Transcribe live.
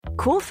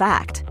Cool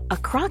fact, a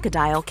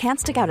crocodile can't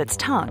stick out its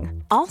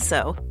tongue.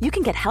 Also, you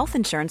can get health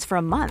insurance for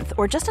a month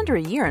or just under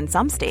a year in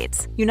some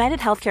states. United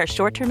Healthcare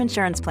short-term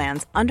insurance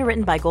plans,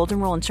 underwritten by Golden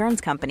Rule Insurance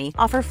Company,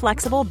 offer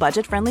flexible,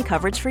 budget-friendly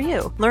coverage for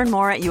you. Learn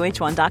more at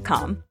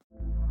uh1.com.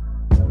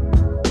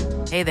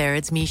 Hey there,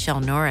 it's Michelle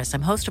Norris.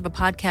 I'm host of a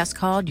podcast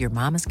called Your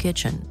Mama's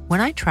Kitchen.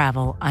 When I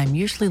travel, I'm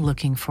usually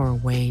looking for a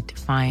way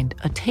to find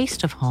a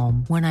taste of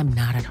home when I'm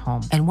not at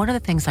home. And one of the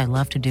things I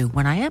love to do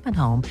when I am at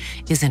home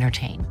is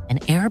entertain.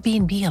 And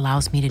Airbnb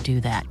allows me to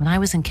do that. When I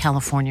was in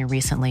California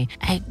recently,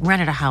 I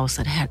rented a house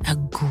that had a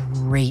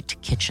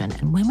great kitchen.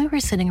 And when we were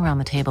sitting around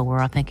the table,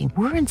 we're all thinking,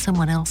 we're in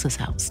someone else's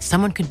house.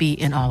 Someone could be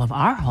in all of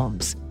our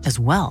homes as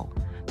well.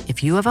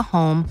 If you have a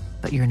home,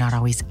 but you're not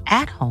always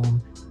at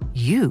home,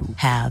 you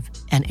have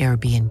an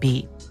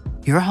Airbnb.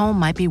 Your home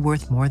might be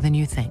worth more than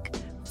you think.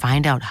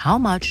 Find out how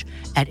much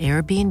at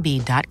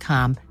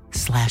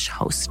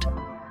airbnb.com/host.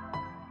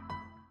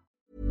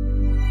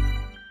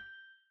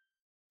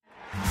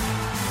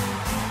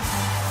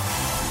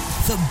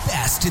 The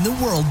Best in the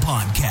World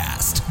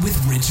podcast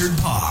with Richard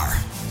Parr.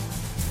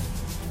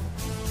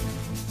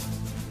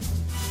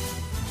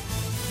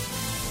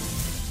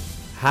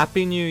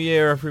 Happy New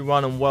Year,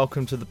 everyone, and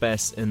welcome to The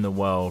Best in the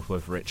World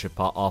with Richard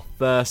Parr, our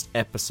first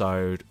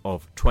episode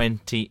of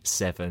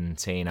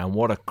 2017. And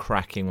what a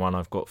cracking one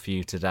I've got for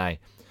you today.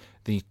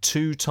 The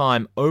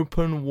two-time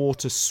open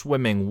water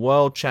swimming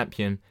world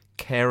champion,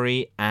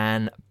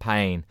 Kerri-Anne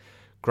Payne.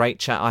 Great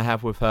chat I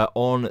have with her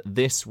on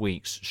this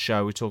week's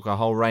show. We talk a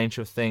whole range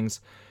of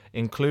things,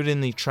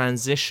 including the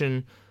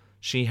transition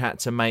she had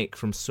to make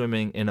from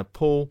swimming in a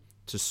pool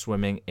to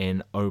swimming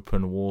in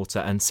open water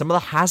and some of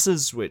the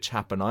hazards which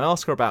happen. I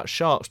ask her about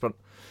sharks, but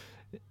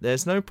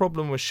there's no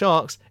problem with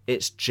sharks.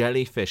 It's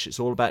jellyfish. It's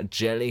all about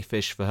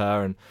jellyfish for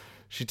her, and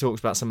she talks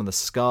about some of the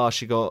scars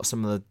she got,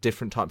 some of the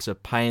different types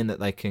of pain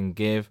that they can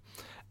give,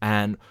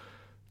 and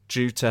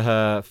due to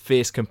her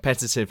fierce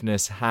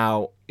competitiveness,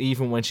 how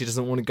even when she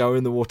doesn't want to go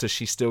in the water,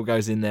 she still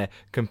goes in there,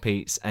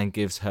 competes, and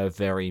gives her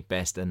very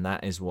best, and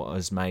that is what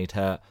has made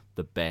her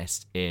the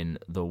best in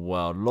the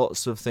world.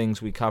 Lots of things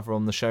we cover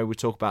on the show. We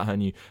talk about her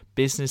new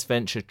business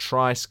venture,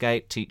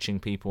 TriScape, teaching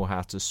people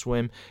how to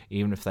swim,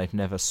 even if they've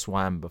never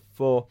swam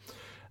before.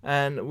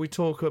 And we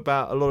talk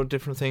about a lot of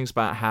different things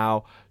about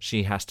how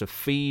she has to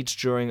feed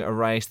during a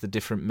race, the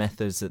different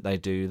methods that they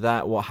do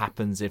that, what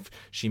happens if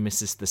she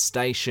misses the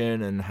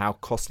station and how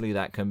costly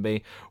that can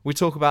be. We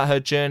talk about her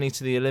journey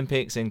to the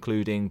Olympics,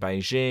 including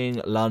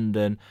Beijing,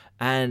 London,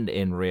 and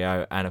in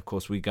Rio. And of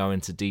course, we go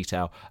into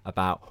detail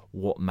about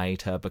what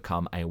made her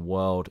become a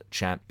world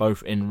champ,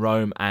 both in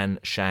Rome and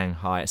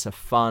Shanghai. It's a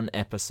fun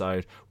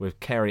episode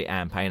with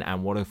Kerri-Anne Payne,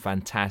 and what a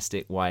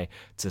fantastic way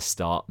to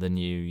start the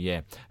new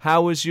year.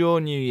 How was your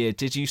new year?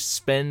 Did you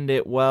spend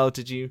it well?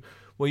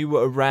 Were you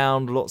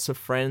around lots of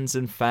friends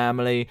and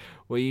family?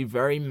 Were you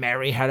very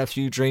merry, had a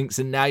few drinks,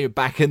 and now you're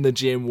back in the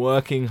gym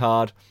working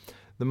hard?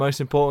 The most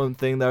important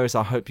thing, though, is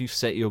I hope you've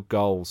set your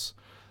goals.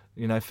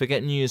 You know,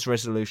 forget New Year's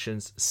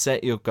resolutions,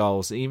 set your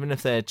goals, even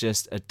if they're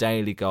just a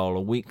daily goal,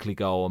 a weekly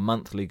goal, a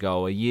monthly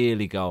goal, a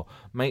yearly goal.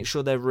 Make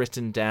sure they're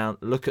written down,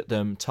 look at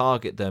them,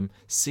 target them,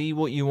 see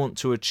what you want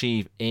to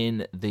achieve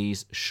in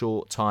these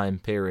short time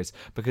periods,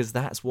 because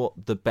that's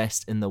what the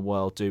best in the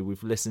world do.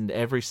 We've listened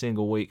every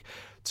single week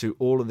to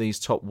all of these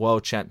top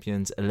world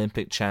champions,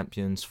 Olympic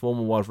champions,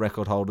 former world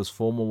record holders,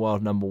 former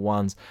world number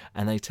ones,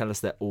 and they tell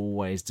us they're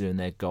always doing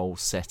their goal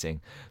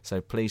setting.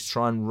 So please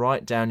try and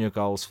write down your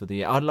goals for the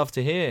year. I'd love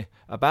to hear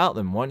about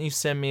them. Why don't you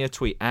send me a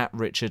tweet at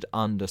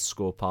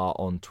Richard_Parr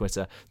on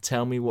Twitter.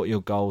 Tell me what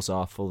your goals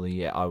are for the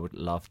year. I would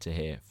love to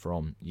hear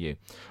from you.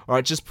 All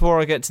right, just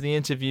before I get to the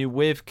interview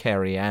with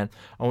Kerri-Anne,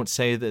 I want to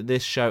say that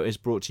this show is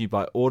brought to you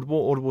by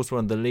Audible. Audible is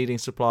one of the leading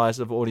suppliers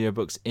of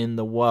audiobooks in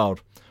the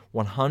world.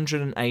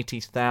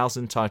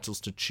 180,000 titles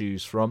to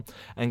choose from,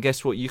 and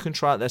guess what, you can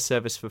try out their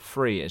service for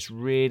free. It's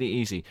really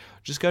easy.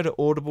 Just go to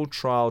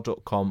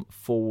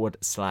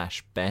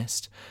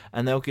audibletrial.com/best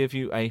and they'll give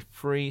you a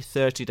free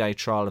 30-day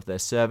trial of their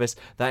service.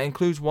 That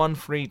includes one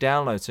free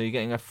download, so you're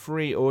getting a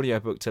free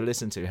audiobook to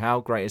listen to. How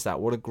great is that?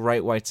 What a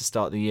great way to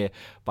start the year,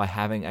 by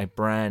having a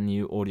brand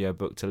new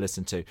audiobook to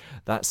listen to.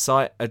 That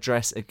site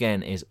address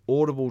again is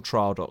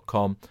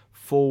audibletrial.com/best.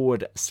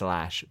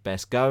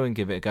 Go and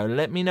give it a go.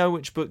 Let me know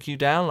which book you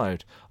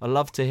download. I'd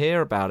love to hear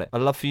about it.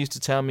 I'd love for you to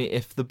tell me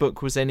if the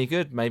book was any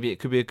good. Maybe it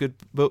could be a good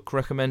book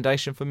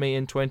recommendation for me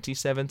in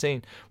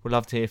 2017. Would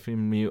love to hear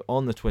from you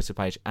on the Twitter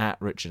page at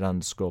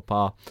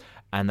Richard_Parr.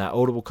 And that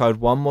Audible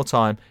code, one more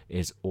time,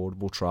 is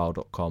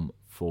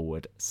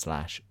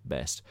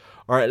audibletrial.com/best.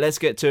 All right, let's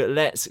get to it.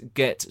 Let's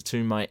get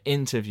to my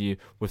interview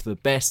with the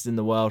best in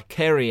the world,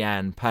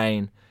 Kerri-Anne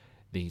Payne,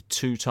 the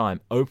two-time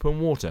open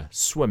water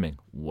swimming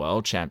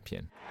world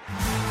champion.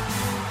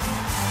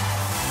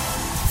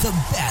 The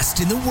Best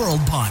in the World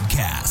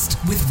podcast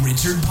with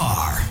Richard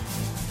Parr.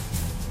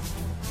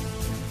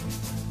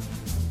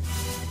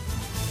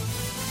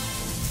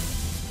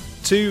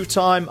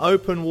 Two-time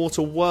open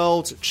water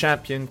world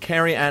champion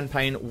Kerri-Anne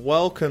Payne,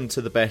 welcome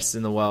to the Best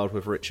in the World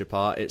with Richard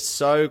Parr. It's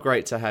so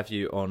great to have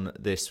you on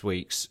this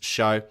week's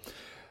show.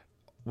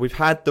 We've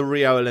had the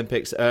Rio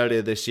Olympics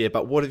earlier this year,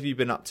 but what have you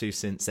been up to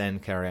since then,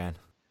 Kerry-Ann?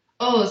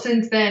 Oh,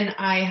 since then,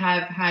 I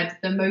have had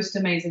the most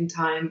amazing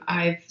time.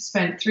 I've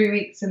spent 3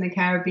 weeks in the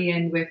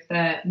Caribbean with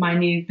my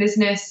new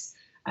business,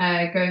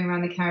 going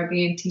around the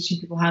Caribbean,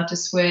 teaching people how to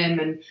swim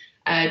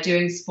and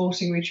doing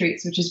sporting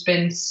retreats, which has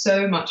been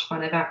so much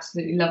fun. I've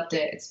absolutely loved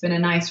it. It's been a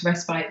nice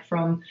respite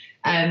from,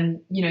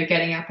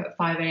 getting up at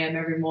 5 a.m.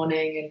 every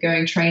morning and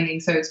going training.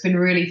 So it's been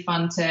really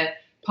fun to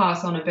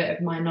pass on a bit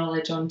of my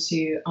knowledge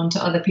onto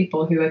other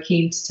people who are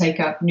keen to take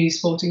up new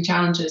sporting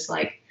challenges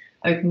like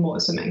open water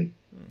swimming.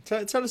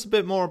 Tell us a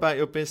bit more about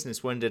your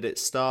business. When did it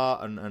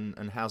start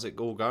and how's it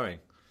all going?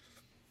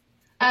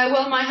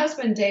 Well, my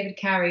husband, David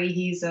Carey,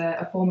 he's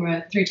a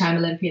former 3-time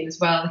Olympian as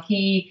well.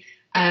 He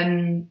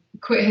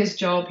quit his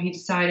job. He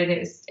decided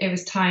it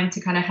was time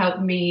to kind of help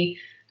me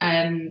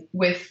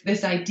with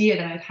this idea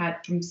that I'd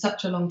had from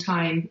such a long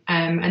time.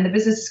 And the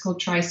business is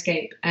called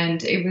Triscape.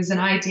 And it was an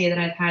idea that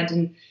I'd had,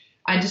 and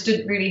I just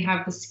didn't really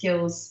have the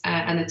skills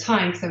and the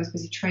time because I was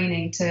busy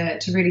training to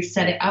really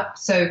set it up.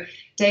 So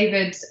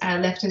David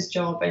left his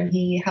job and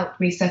he helped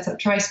me set up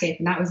Triscape,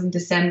 and that was in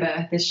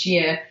December this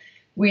year.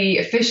 We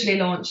officially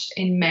launched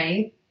in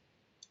May,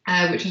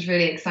 which was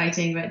really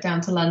exciting. We went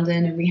down to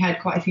London and we had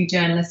quite a few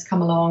journalists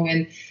come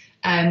along,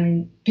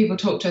 and people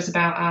talked to us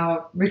about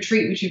our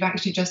retreat, which we've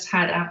actually just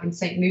had out in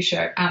St.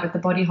 Lucia, out at the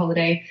Body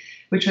Holiday,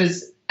 which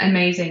was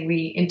amazing.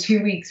 In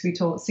 2 weeks, we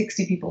taught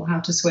 60 people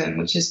how to swim,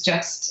 which is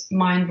just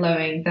mind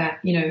blowing that,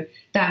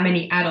 that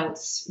many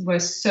adults were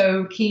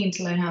so keen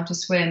to learn how to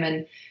swim.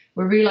 And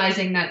we're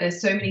realizing that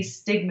there's so many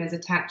stigmas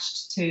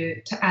attached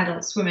to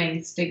adult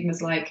swimming,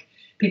 stigmas like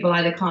people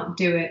either can't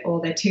do it, or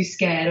they're too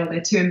scared, or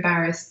they're too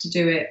embarrassed to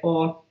do it,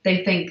 or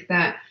they think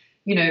that,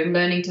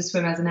 learning to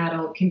swim as an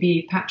adult can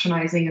be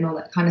patronizing and all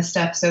that kind of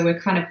stuff. So we're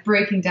kind of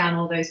breaking down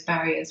all those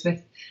barriers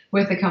with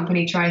the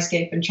company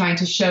Triscape and trying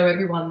to show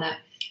everyone that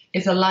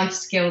it's a life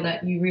skill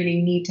that you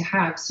really need to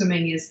have.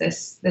 Swimming is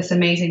this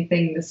amazing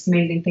thing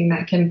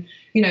that can,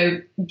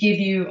 give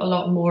you a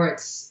lot more.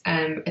 It's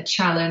a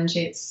challenge.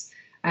 It's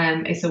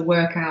a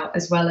workout,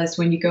 as well as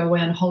when you go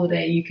away on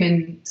holiday, you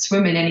can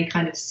swim in any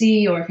kind of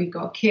sea, or if you've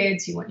got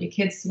kids, you want your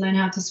kids to learn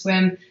how to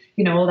swim,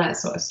 all that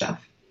sort of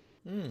stuff.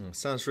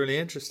 Sounds really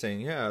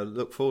interesting. Yeah, I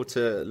look forward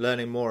to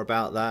learning more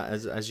about that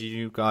as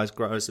you guys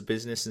grow as a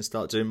business and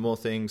start doing more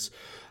things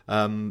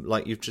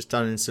like you've just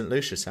done in St.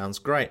 Lucia. Sounds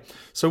great.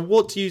 So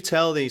what do you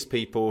tell these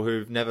people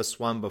who've never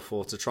swum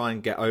before to try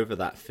and get over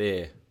that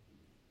fear?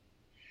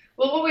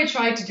 Well, what we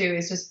try to do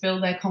is just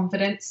build their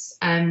confidence,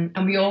 and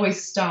we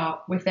always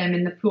start with them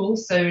in the pool.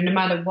 So no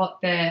matter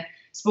what their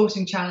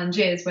sporting challenge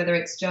is, whether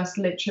it's just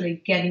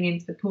literally getting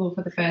into the pool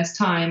for the first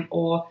time,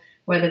 or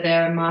whether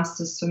they're a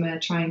masters swimmer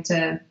trying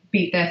to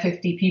beat their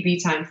 50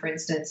 PB time, for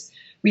instance,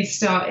 we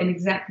start in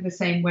exactly the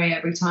same way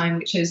every time,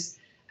 which is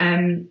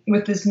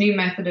with this new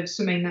method of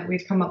swimming that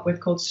we've come up with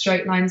called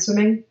straight line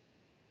swimming.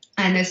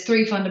 And there's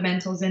 3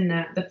 fundamentals in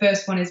that. The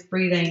first one is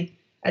breathing,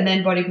 and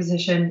then body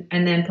position,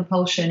 and then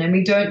propulsion. And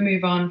we don't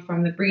move on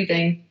from the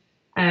breathing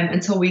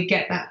until we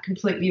get that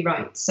completely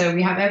right. So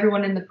we have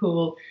everyone in the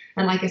pool.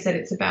 And like I said,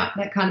 it's about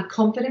that kind of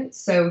confidence.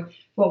 So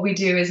what we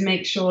do is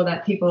make sure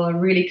that people are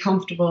really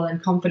comfortable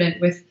and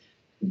confident with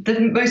the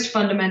most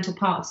fundamental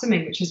part of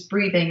swimming, which is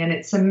breathing. And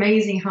it's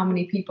amazing how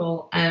many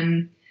people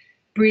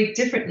breathe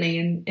differently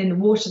in the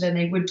water than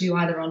they would do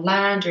either on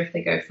land, or if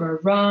they go for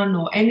a run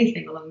or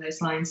anything along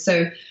those lines.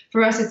 So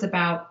for us, it's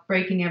about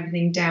breaking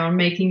everything down,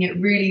 making it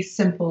really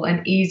simple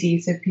and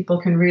easy so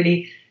people can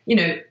really,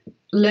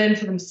 learn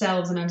for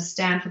themselves and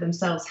understand for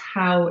themselves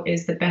how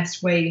is the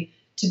best way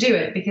to do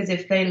it. Because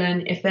if they're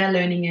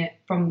learning it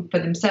for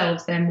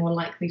themselves, they're more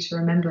likely to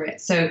remember it.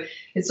 So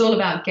it's all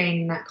about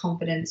gaining that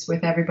confidence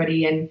with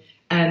everybody. And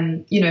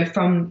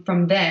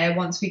from there,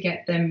 once we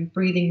get them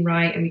breathing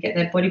right and we get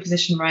their body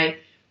position right,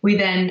 we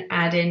then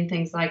add in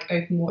things like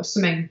open water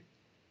swimming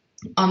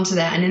onto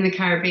that. And in the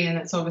Caribbean,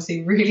 that's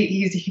obviously really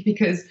easy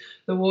because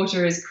the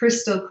water is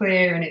crystal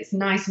clear and it's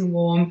nice and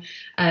warm.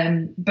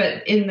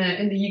 But in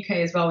the UK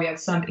as well, we have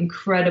some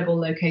incredible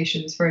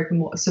locations for open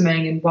water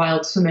swimming and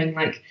wild swimming,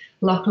 like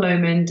Loch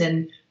Lomond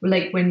and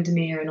Lake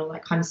Windermere and all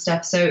that kind of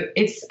stuff. So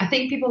I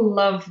think people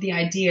love the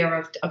idea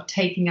of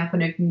taking up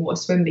an open water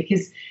swim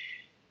because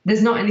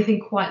there's not anything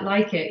quite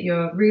like it.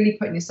 You're really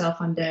putting yourself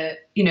under,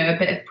 a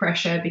bit of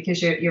pressure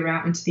because you're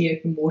out into the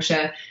open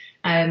water.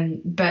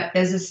 But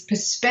there's this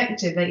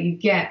perspective that you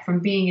get from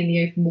being in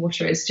the open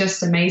water. It's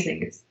just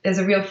amazing. There's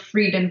a real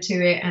freedom to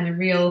it and a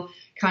real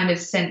kind of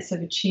sense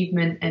of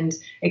achievement and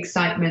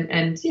excitement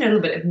and, a little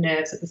bit of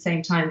nerves at the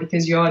same time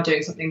because you are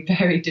doing something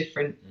very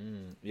different.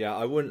 Yeah,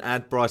 I wouldn't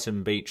add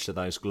Brighton Beach to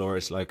those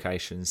glorious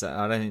locations.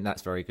 I don't think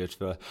that's very good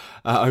for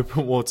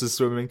open water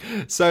swimming.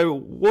 So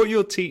what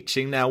you're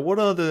teaching now, what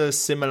are the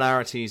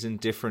similarities and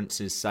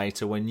differences, say,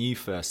 to when you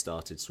first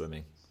started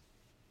swimming?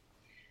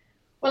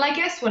 Well, I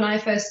guess when I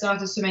first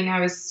started swimming,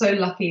 I was so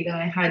lucky that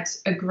I had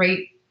a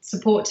great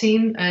support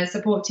team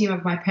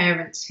of my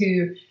parents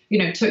who,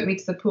 took me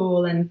to the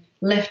pool and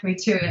left me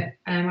to it.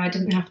 I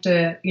didn't have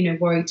to,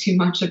 worry too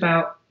much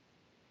about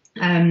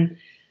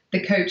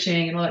the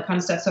coaching and all that kind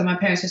of stuff. So my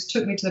parents just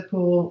took me to the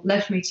pool,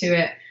 left me to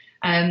it.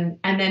 And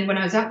then when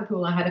I was at the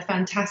pool, I had a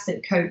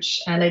fantastic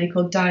coach, a lady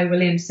called Di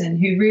Williamson,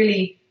 who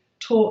really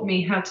taught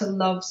me how to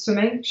love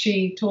swimming.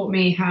 She taught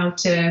me how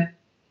to,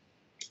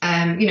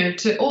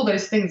 to all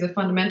those things, the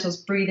fundamentals,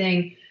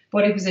 breathing,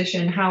 body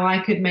position, how I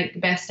could make the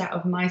best out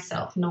of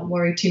myself, not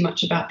worry too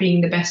much about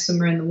being the best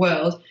swimmer in the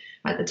world.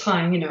 At the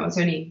time, I was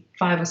only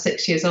 5 or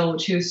 6 years old.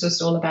 She was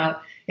just all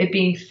about it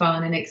being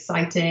fun and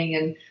exciting.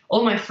 And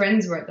all my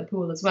friends were at the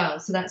pool as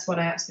well. So that's what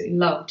I absolutely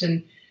loved.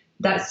 And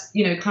that's,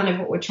 kind of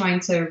what we're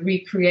trying to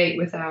recreate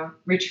with our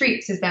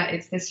retreats, is that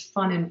it's this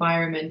fun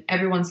environment.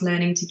 Everyone's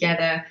learning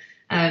together.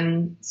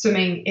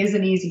 Swimming is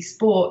an easy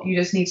sport. You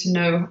just need to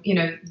know,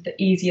 the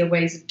easier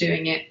ways of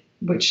doing it,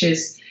 which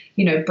is,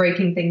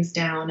 breaking things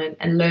down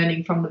and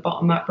learning from the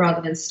bottom up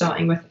rather than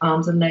starting with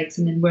arms and legs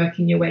and then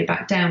working your way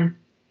back down.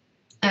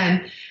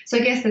 So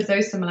I guess there's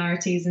those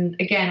similarities. And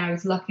again, I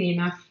was lucky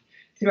enough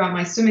throughout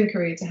my swimming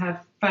career to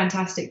have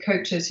fantastic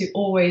coaches who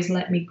always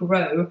let me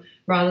grow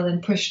rather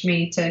than pushed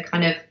me to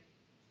kind of,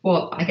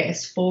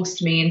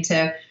 forced me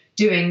into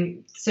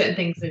doing certain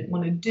things I didn't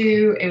want to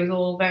do. It was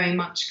all very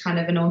much kind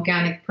of an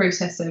organic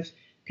process of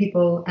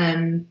people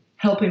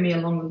helping me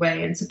along the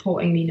way and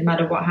supporting me no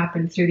matter what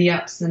happened, through the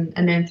ups and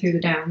then through the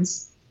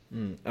downs.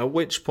 At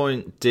which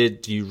point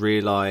did you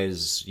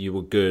realise you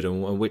were good,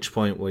 and at which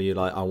point were you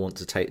like, I want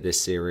to take this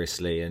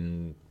seriously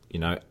and,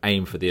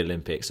 aim for the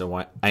Olympics,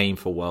 or aim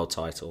for world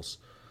titles?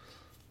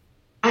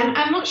 And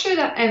I'm not sure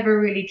that ever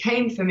really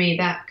came for me,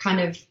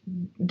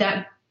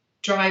 that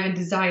drive and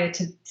desire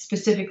to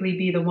specifically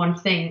be the one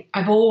thing.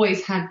 I've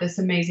always had this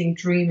amazing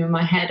dream in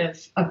my head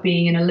of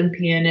being an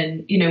Olympian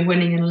and,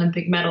 winning an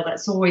Olympic medal.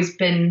 That's always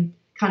been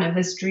kind of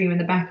this dream in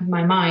the back of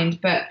my mind.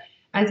 But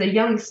as a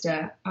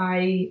youngster,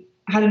 I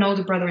had an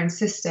older brother and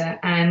sister,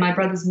 and my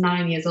brother's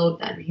 9 years older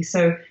than me.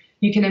 So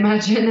you can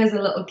imagine, as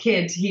a little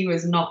kid, he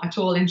was not at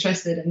all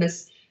interested in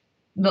this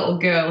little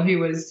girl who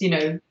was,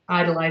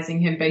 idolizing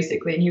him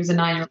basically. And he was a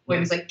 9-year-old boy. He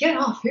was like, get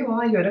off, who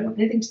are you? I don't want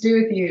anything to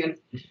do with you.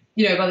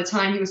 And, by the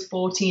time he was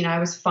 14, I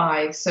was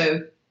 5.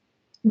 So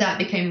that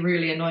became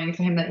really annoying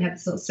for him that he had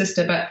this little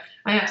sister. But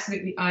I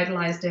absolutely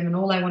idolized him. And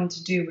all I wanted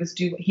to do was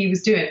do what he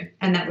was doing.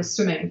 And that was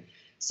swimming.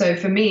 So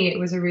for me, it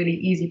was a really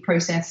easy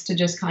process to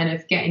just kind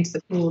of get into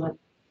the pool. And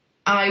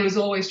I was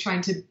always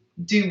trying to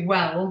do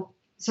well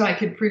so I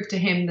could prove to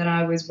him that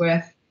I was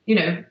worth,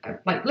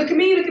 like, look at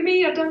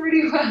me, I've done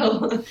really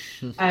well.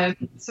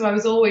 So I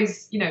was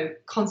always,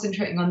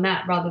 concentrating on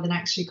that rather than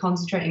actually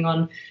concentrating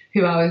on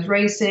who I was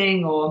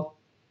racing or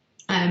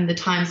the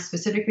times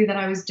specifically that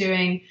I was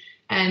doing.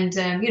 And,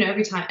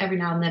 every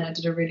now and then I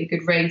did a really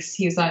good race.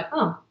 He was like,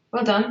 oh,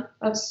 well done.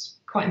 That's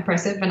quite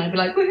impressive. And I'd be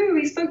like, woohoo,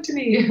 he spoke to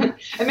me.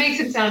 It makes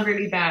him sound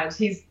really bad.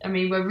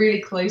 We're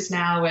really close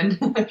now,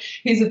 and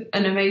he's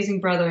an amazing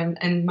brother,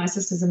 and my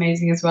sister's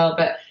amazing as well.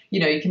 But,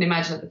 you can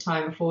imagine at the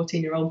time a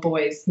 14-year-old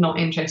boy is not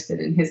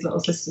interested in his little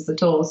sisters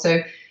at all.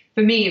 So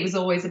for me, it was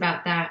always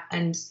about that.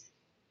 And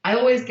I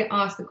always get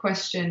asked the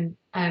question,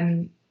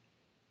 what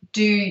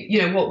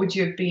would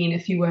you have been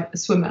if you weren't a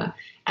swimmer?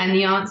 And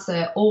the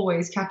answer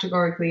always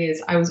categorically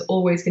is I was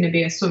always going to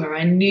be a swimmer.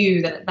 I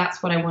knew that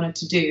that's what I wanted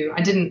to do.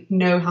 I didn't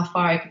know how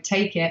far I could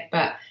take it,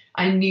 but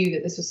I knew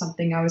that this was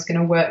something I was going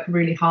to work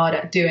really hard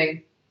at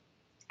doing.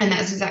 And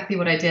that's exactly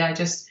what I did. I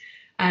just,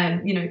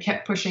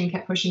 kept pushing,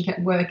 kept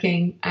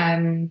working.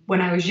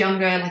 When I was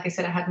younger, like I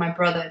said, I had my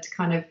brother to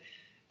kind of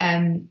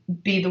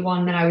be the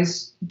one that I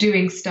was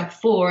doing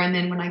stuff for. And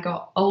then when I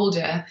got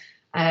older,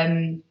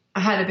 I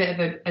had a bit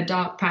of a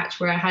dark patch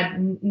where I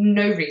had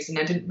no reason.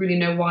 I didn't really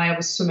know why I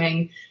was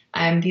swimming.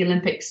 The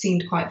Olympics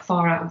seemed quite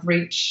far out of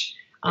reach.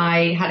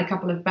 I had a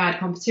couple of bad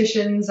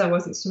competitions. I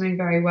wasn't swimming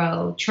very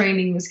well.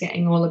 Training was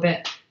getting all a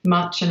bit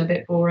much and a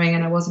bit boring,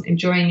 and I wasn't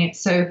enjoying it.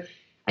 So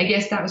I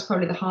guess that was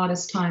probably the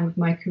hardest time of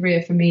my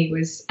career for me,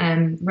 was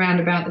round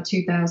about the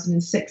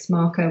 2006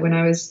 marker, when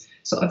I was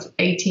sort of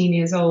 18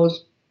 years old.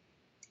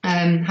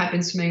 Had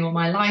been swimming all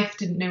my life,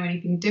 didn't know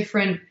anything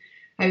different.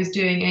 I was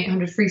doing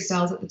 800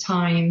 freestyles at the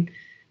time,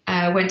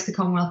 went to the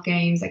Commonwealth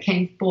Games, I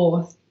came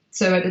 4th.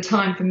 So at the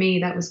time for me,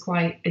 that was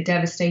quite a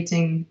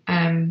devastating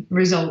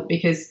result,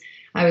 because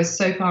I was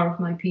so far off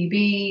my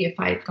PB. If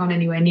I had gone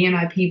anywhere near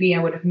my PB,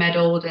 I would have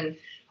medalled. And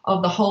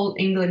of the whole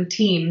England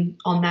team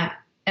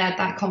at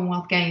that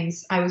Commonwealth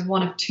Games, I was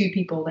one of 2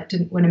 people that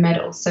didn't win a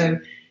medal. So,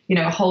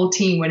 a whole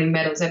team winning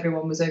medals,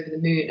 everyone was over the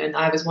moon. And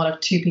I was one of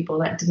 2 people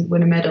that didn't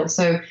win a medal.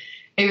 So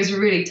it was a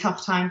really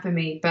tough time for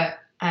me. But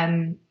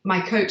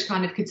my coach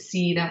kind of could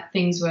see that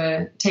things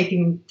were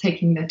taking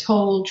their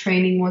toll.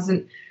 Training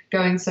wasn't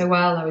going so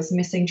well. I was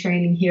missing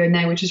training here and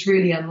there, which is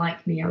really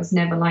unlike me. I was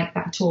never like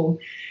that at all.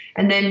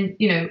 And then,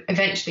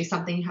 eventually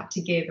something had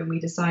to give, and we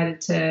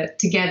decided to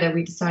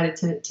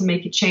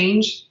make a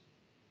change.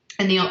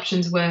 And the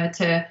options were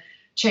to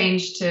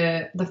change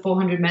to the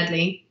 400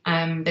 medley.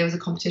 There was a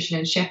competition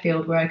in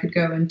Sheffield where I could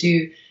go and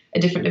do a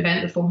different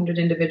event, the 400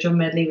 individual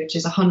medley, which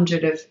is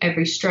 100 of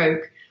every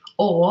stroke.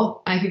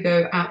 Or I could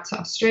go out to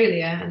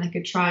Australia and I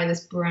could try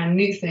this brand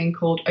new thing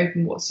called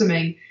open water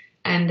swimming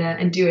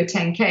and do a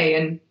 10K.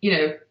 And,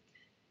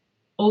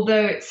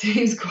 although it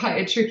seems quite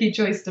a tricky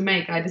choice to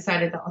make, I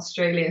decided that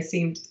Australia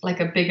seemed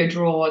like a bigger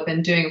draw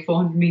than doing a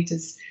 400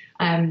 meters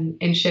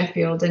in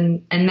Sheffield.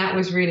 And that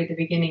was really the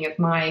beginning of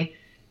my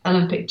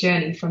Olympic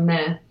journey from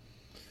there.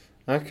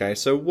 Okay,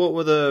 so what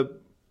were the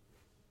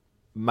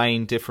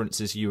main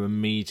differences you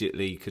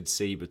immediately could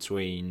see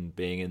between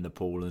being in the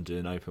pool and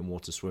doing open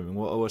water swimming?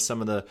 What were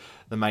some of the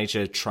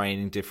major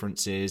training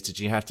differences? Did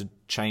you have to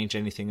change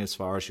anything as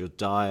far as your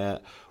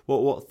diet?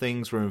 What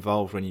things were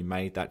involved when you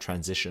made that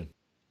transition?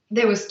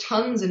 There was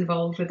tons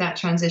involved with that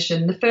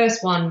transition. The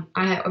first one,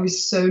 I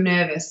was so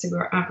nervous to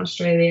go out in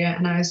Australia,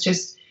 and I was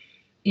just,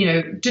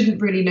 didn't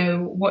really know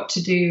what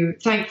to do.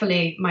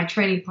 Thankfully, my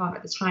training partner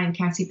at the time,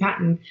 Cassie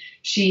Patton,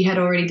 she had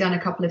already done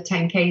a couple of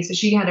 10K, so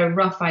she had a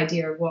rough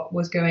idea of what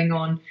was going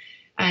on.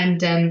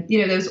 And,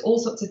 there was all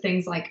sorts of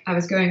things, like I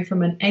was going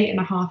from an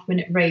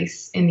 8.5-minute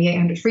race in the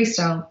 800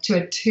 freestyle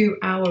to a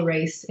 2-hour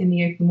race in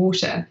the open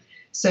water.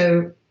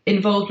 So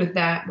involved with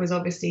that was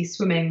obviously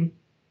swimming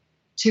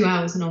 2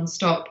 hours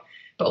non-stop,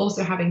 but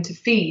also having to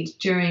feed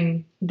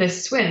during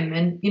this swim.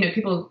 And,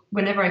 people,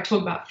 whenever I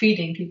talk about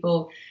feeding,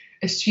 people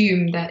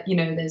assume that,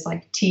 there's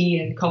like tea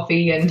and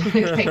coffee and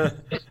things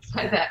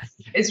like that.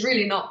 It's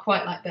really not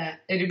quite like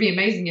that. It would be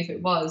amazing if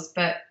it was,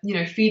 but,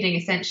 feeding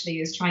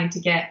essentially is trying to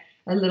get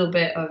a little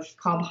bit of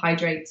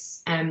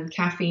carbohydrates and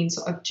caffeine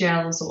sort of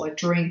gels or a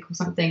drink or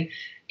something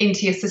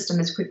into your system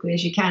as quickly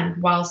as you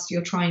can whilst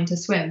you're trying to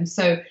swim.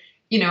 So,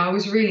 I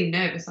was really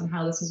nervous on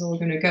how this was all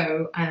going to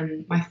go.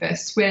 My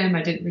first swim,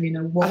 I didn't really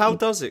know what. How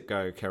does it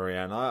go,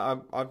 Kerry-Anne?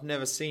 I've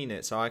never seen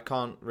it, so I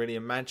can't really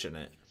imagine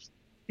it.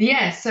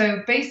 Yeah,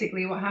 so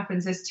basically what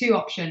happens, there's two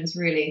options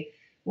really.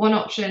 One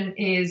option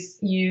is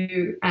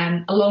you,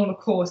 along the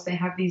course, they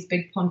have these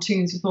big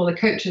pontoons with all the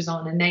coaches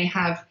on, and they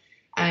have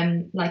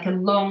like a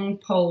long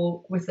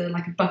pole with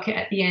a bucket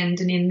at the end,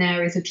 and in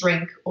there is a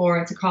drink or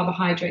it's a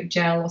carbohydrate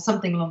gel or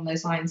something along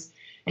those lines.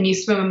 And you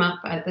swim them up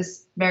at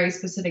this very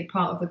specific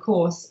part of the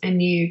course,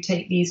 and you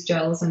take these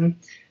gels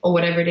or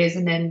whatever it is,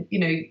 and then,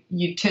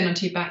 you turn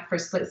onto your back for a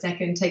split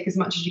second, take as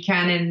much as you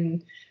can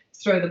and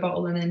throw the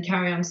bottle and then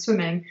carry on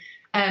swimming.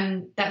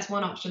 That's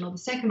one option. Or the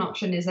second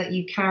option is that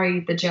you carry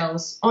the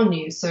gels on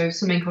you. So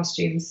swimming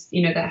costumes,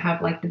 that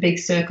have like the big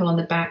circle on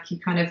the back, you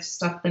kind of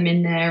stuff them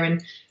in there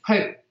and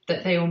hope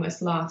that they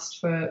almost last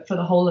for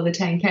the whole of the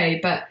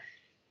 10K. But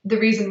the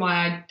reason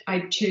why I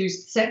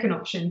choose the second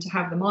option to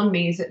have them on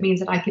me is it means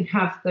that I can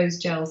have those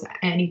gels at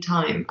any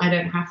time. I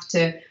don't have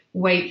to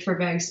wait for a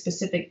very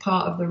specific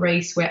part of the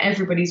race where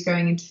everybody's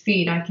going in to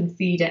feed. I can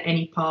feed at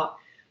any part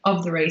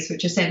of the race,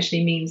 which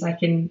essentially means I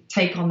can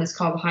take on this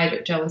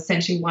carbohydrate gel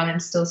essentially while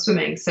I'm still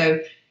swimming. So,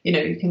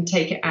 you can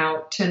take it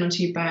out, turn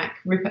onto your back,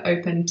 rip it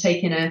open,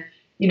 take in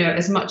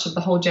as much of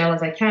the whole gel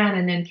as I can,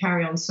 and then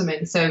carry on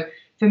swimming. So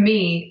for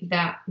me,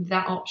 that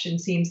option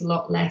seems a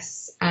lot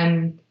less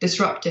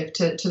disruptive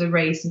to the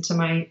race and to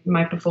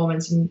my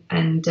performance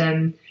and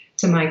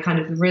to my kind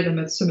of rhythm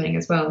of swimming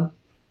as well.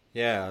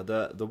 Yeah,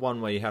 the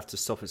one where you have to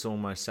stop, it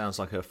almost sounds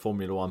like a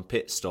Formula One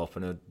pit stop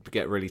and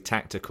get really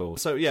tactical.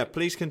 So yeah,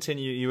 please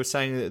continue. You were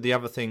saying that the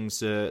other things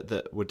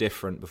that were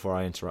different before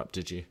I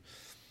interrupted you.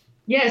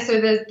 Yeah, so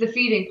there's the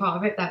feeding part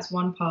of it, that's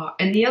one part.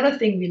 And the other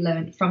thing we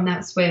learned from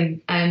that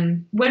swim,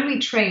 when we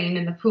train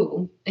in the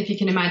pool, if you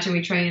can imagine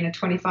we train in a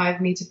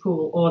 25-meter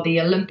pool or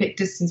the Olympic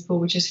distance pool,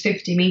 which is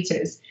 50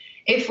 meters.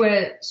 If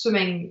we're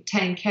swimming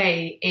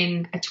 10K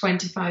in a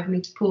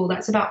 25-meter pool,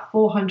 that's about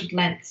 400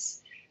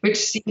 lengths, which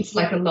seems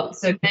like a lot.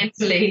 So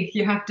mentally,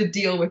 you have to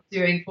deal with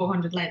doing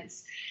 400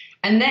 lengths.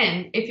 And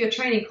then if you're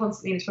training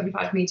constantly in a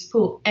 25-meter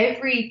pool,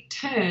 every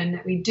turn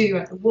that we do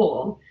at the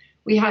wall,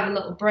 we have a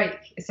little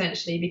break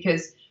essentially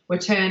because we're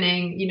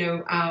turning,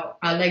 our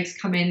legs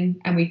come in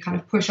and we kind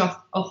of push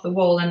off the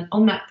wall. And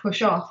on that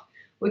push off,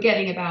 we're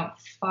getting about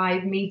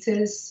 5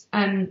 meters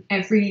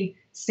every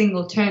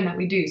single turn that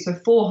we do. So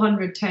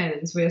 400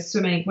 turns, we're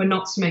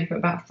not swimming for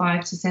about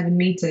 5 to 7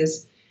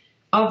 meters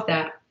of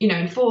that,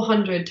 and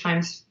 400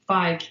 times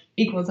 5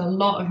 equals a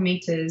lot of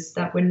meters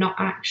that we're not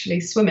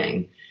actually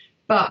swimming.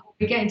 But when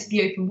we get into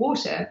the open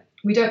water,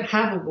 we don't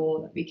have a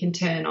wall that we can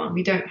turn on.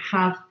 We don't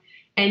have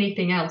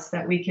anything else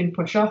that we can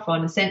push off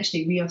on.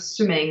 Essentially, we are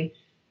swimming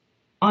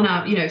on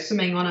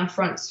our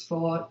fronts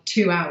for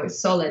 2 hours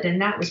solid. And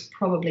that was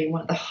probably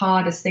one of the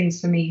hardest things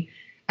for me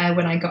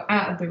when I got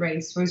out of the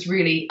race, was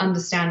really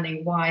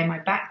understanding why my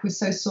back was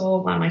so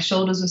sore, why my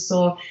shoulders were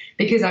sore,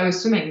 because I was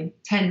swimming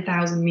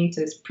 10,000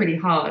 meters pretty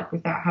hard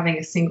without having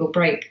a single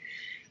break.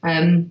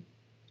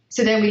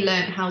 So then we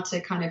learned how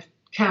to kind of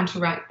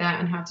counteract that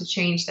and how to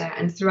change that.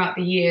 And throughout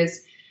the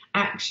years,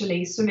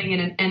 actually swimming in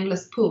an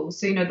endless pool.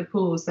 So, the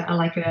pools that are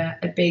like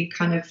a big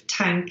kind of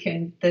tank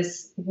and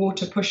there's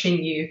water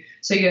pushing you.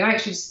 So you're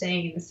actually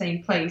staying in the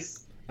same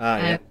place.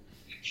 Yeah.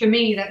 For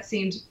me, that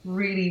seemed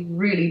really,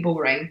 really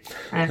boring.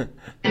 I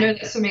know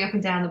that swimming up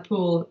and down the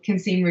pool can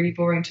seem really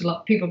boring to a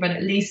lot of people, but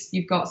at least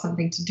you've got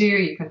something to do.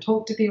 You can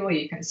talk to people,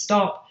 you can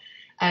stop.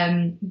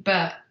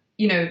 But,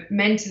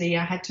 mentally,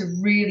 I had to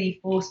really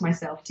force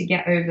myself to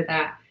get over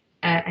that.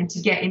 And to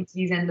get into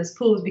these endless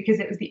pools, because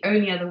it was the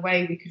only other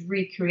way we could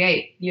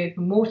recreate the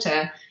open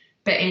water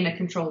but in a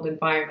controlled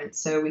environment.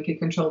 So we could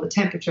control the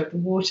temperature of the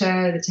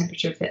water, the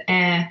temperature of the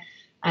air.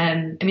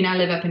 I mean, I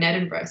live up in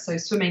Edinburgh, so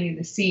swimming in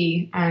the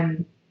sea,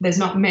 there's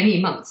not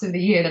many months of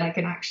the year that I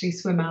can actually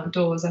swim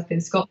outdoors up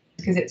in Scotland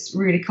because it's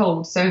really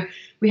cold. So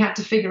we had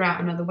to figure out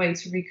another way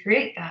to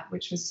recreate that,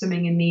 which was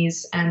swimming in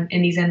these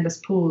endless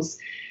pools.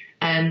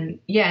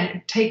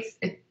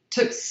 It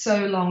took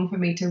so long for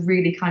me to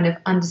really kind of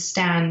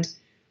understand.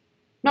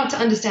 Not to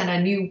understand,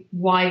 I knew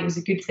why it was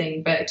a good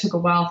thing, but it took a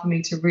while for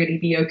me to really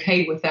be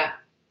okay with that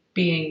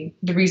being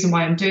the reason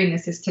why I'm doing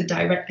this is to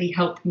directly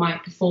help my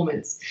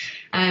performance.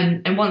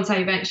 And once I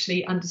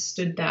eventually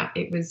understood that,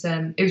 it was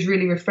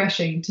really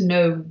refreshing to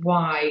know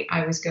why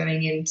I was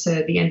going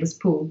into the endless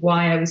pool,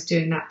 why I was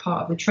doing that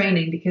part of the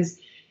training, because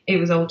it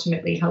was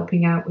ultimately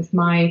helping out with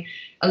my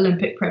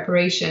Olympic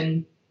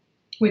preparation,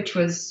 which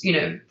was,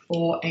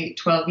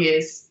 12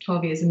 years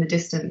in the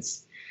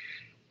distance.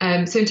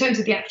 So in terms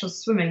of the actual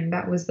swimming,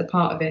 that was the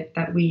part of it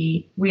that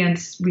we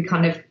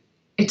kind of,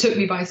 it took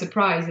me by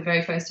surprise the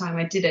very first time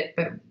I did it,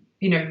 but,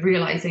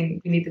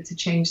 realizing we needed to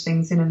change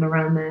things in and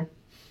around there.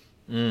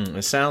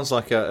 It sounds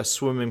like a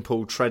swimming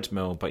pool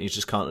treadmill, but you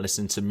just can't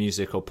listen to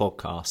music or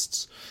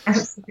podcasts.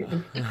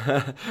 Absolutely.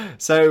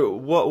 So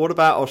what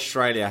about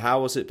Australia?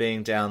 How was it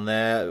being down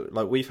there?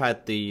 Like, we've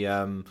had the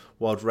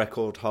world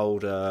record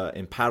holder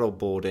in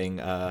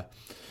paddleboarding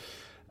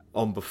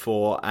on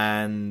before,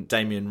 and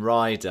Damien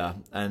Ryder,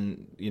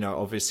 and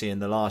obviously in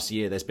the last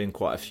year there's been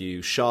quite a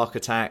few shark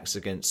attacks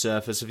against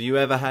surfers. Have you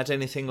ever had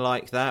anything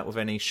like that with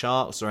any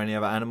sharks or any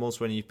other animals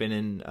when you've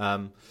been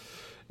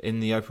in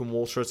the open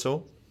water at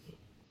all?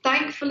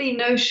 Thankfully,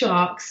 no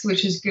sharks,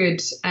 which is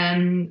good.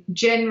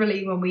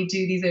 Generally, when we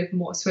do these open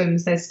water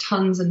swims, there's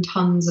tons and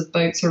tons of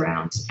boats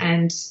around,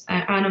 and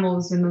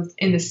animals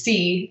in the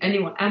sea,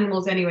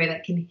 animals anyway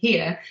that can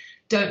hear,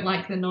 don't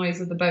like the noise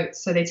of the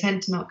boats, so they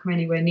tend to not come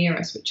anywhere near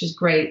us, which is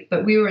great.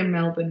 But we were in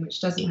Melbourne, which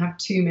doesn't have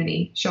too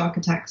many shark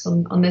attacks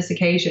on this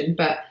occasion.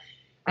 But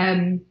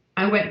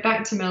I went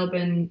back to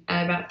Melbourne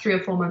about 3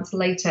 or 4 months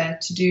later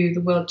to do the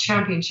World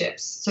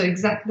Championships. So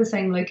exactly the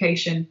same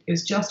location. It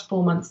was just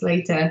 4 months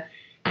later.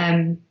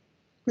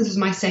 This was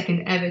my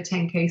second ever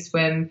 10K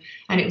swim,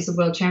 and it was the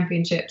World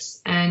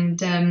Championships. And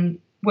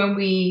when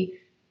we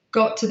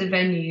got to the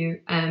venue,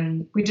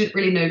 we didn't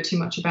really know too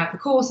much about the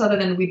course other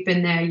than we'd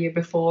been there a year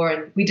before,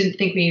 and we didn't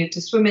think we needed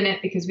to swim in it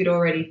because we'd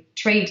already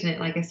trained in it,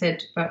 like I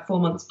said, about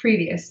 4 months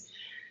previous.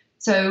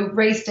 So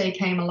race day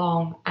came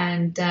along,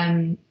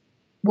 and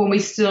when we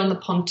stood on the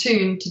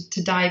pontoon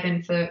to dive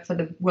in for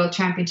the World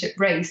Championship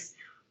race,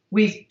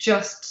 we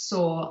just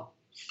saw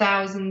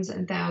thousands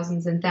and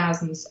thousands and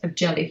thousands of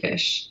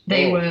jellyfish.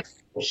 They were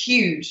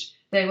huge.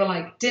 They were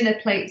like dinner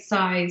plate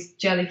sized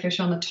jellyfish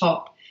on the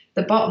top.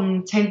 The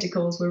bottom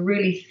tentacles were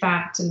really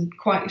fat and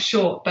quite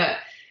short, but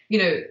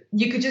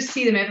you could just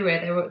see them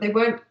everywhere. They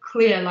weren't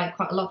clear like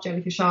quite a lot of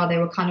jellyfish are. They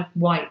were kind of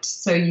white,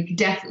 so you could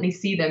definitely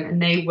see them, and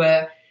they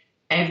were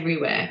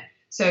everywhere.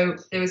 So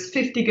there was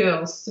 50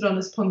 girls stood on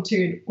this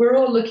pontoon. We're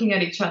all looking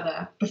at each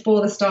other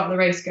before the start of the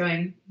race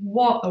going,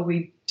 what are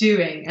we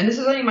doing? And this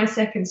was only my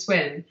second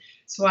swim,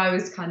 so I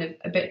was kind of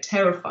a bit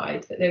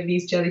terrified that there were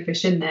these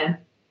jellyfish in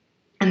there.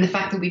 And the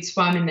fact that we'd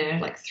swam in there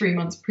like 3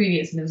 months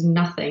previous and there was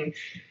nothing.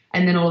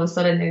 And then all of a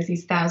sudden there's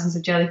these thousands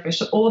of jellyfish.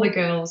 So all the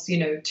girls,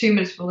 2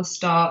 minutes before the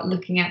start,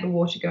 looking at the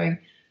water going,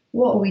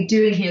 what are we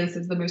doing here? This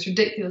is the most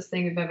ridiculous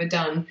thing we've ever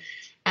done.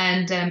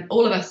 And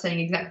all of us saying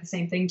exactly the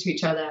same thing to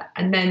each other.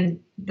 And then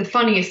the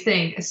funniest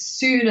thing, as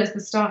soon as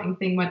the starting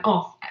thing went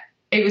off,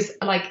 it was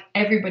like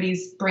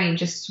everybody's brain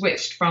just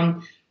switched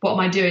from what am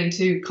I doing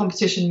to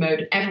competition mode.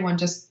 And everyone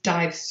just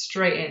dived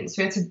straight in.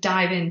 So we had to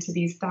dive into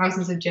these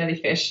thousands of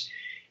jellyfish.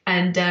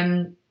 And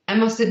I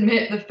must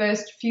admit the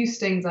first few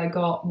stings I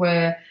got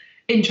were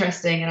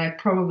interesting, and I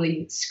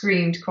probably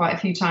screamed quite a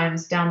few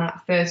times down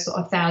that first sort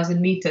of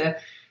 1,000-meter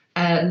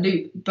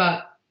loop.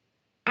 But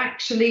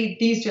actually,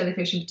 these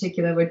jellyfish in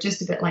particular were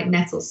just a bit like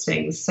nettle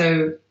stings.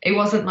 So it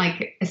wasn't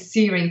like a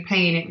searing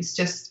pain. It was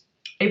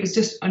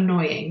just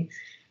annoying.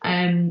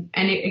 And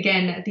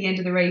again, at the end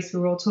of the race, we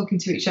were all talking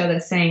to each other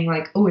saying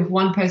like, oh, if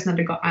one person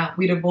had got out,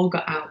 we'd have all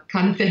got out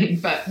kind of thing.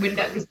 But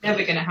that was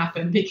never going to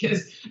happen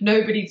because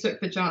nobody took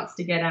the chance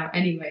to get out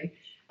anyway.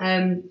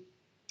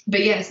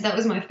 But yeah, so that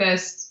was my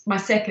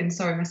second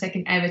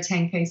ever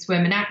 10K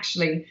swim. And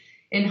actually,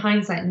 in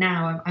hindsight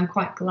now, I'm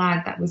quite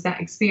glad that was that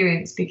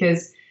experience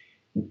because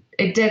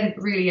it didn't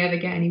really ever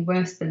get any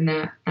worse than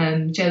that.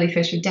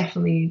 Jellyfish are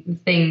definitely the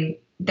thing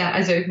that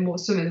as open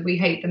water swimmers we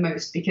hate the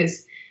most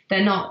because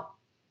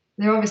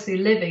they're obviously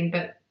living,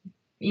 but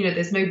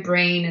there's no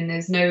brain and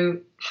there's no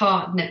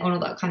heart and all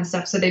that kind of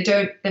stuff. So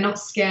they're not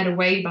scared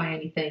away by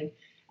anything.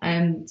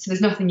 So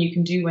there's nothing you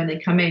can do when they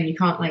come in. You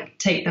can't like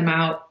take them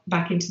out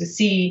back into the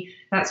sea.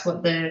 That's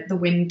what the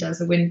wind does.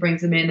 The wind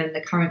brings them in and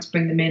the currents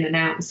bring them in and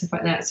out and stuff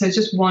like that. So it's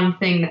just one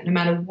thing that no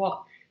matter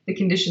what the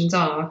conditions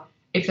are,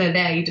 if they're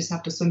there, you just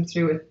have to swim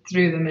through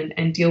them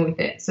and deal with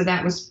it. So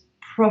that was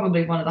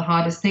probably one of the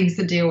hardest things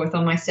to deal with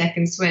on my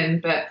second swim,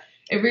 but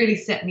it really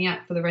set me up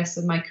for the rest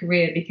of my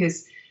career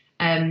because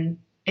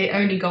it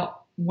only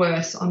got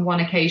worse on one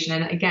occasion,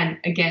 and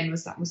again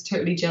was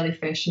totally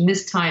jellyfish. And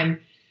this time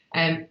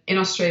in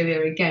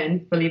Australia again,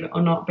 believe it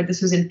or not, but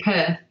this was in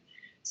Perth.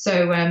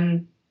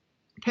 So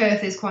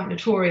Perth is quite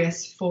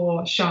notorious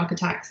for shark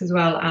attacks as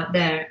well out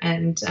there,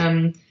 and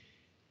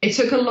it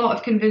took a lot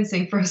of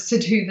convincing for us to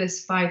do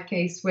this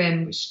 5K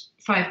swim, which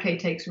 5K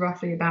takes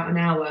roughly about an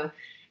hour.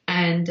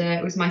 And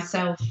it was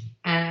myself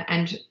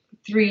and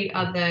 3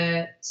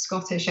 other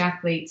Scottish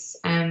athletes.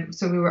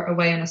 So we were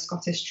away on a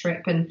Scottish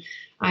trip, and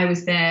I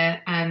was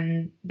there.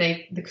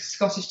 The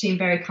Scottish team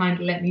very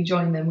kindly let me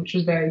join them, which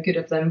was very good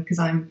of them because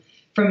I'm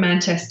from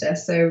Manchester.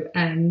 So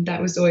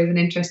that was always an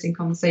interesting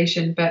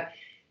conversation. But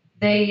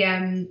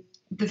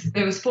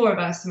there was 4 of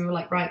us, and we were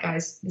like, right,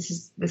 guys, this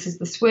is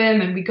the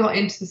swim. And we got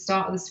into the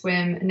start of the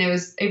swim, and it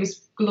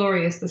was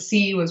glorious. The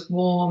sea was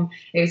warm,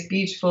 it was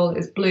beautiful, it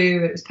was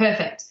blue, it was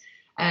perfect.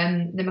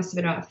 There must have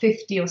been about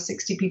 50 or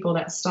 60 people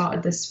that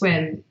started the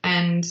swim.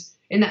 And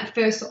in that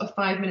first sort of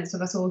 5 minutes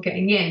of us all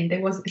getting in,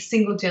 there wasn't a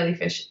single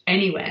jellyfish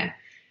anywhere.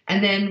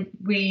 And then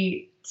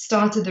we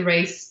started the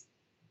race.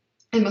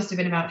 It must have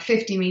been about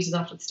 50 meters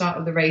after the start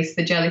of the race,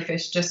 the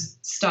jellyfish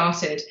just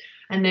started.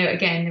 And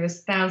there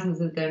was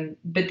thousands of them,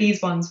 but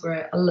these ones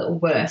were a little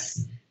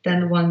worse than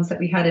the ones that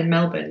we had in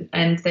Melbourne,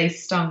 and they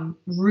stung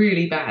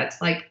really bad.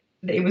 Like,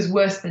 it was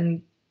worse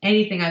than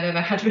anything I've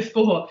ever had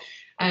before.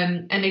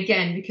 And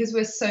again, because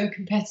we're so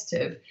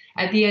competitive,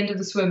 at the end of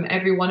the swim,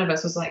 every one of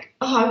us was like,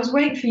 oh, I was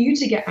waiting for you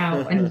to get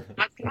out. And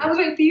I was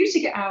waiting for you to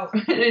get out.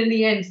 And in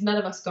the end, none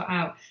of us got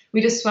out.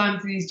 We just swam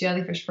through these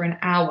jellyfish for an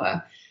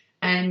hour.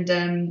 And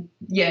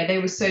they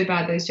were so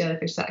bad, those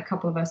jellyfish, that a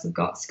couple of us have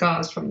got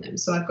scars from them.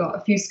 So I've got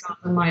a few scars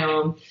on my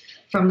arm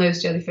from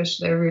those jellyfish.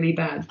 They're really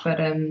bad. But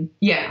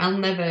I'll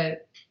never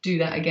do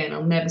that again.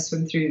 I'll never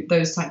swim through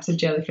those types of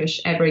jellyfish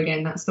ever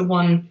again. That's the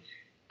one,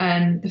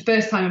 the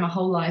first time in my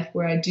whole life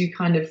where I do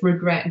kind of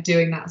regret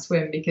doing that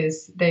swim,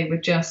 because they were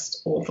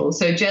just awful.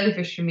 So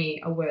jellyfish for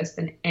me are worse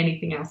than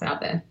anything else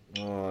out there.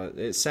 Oh,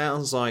 it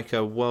sounds like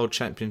a world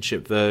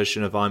championship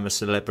version of I'm a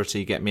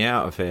Celebrity, Get Me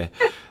Out of Here.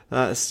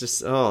 That's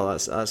just,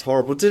 that's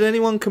horrible. Did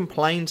anyone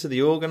complain to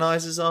the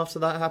organisers after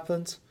that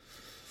happened?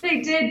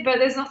 They did, but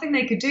there's nothing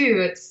they could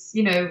do. It's,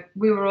 it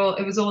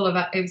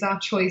was our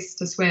choice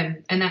to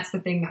swim. And that's the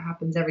thing that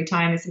happens every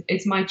time.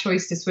 It's my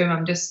choice to swim.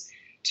 I'm just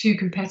too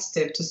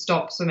competitive to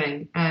stop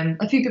swimming.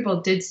 A few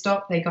people did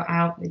stop. They got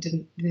out. They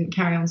didn't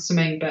carry on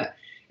swimming, but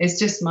it's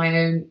just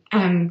my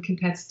own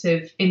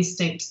competitive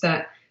instinct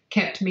that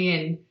kept me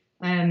in.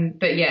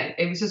 But yeah,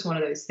 it was just one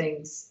of those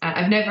things.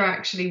 I've never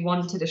actually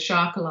wanted a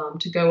shark alarm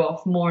to go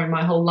off more in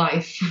my whole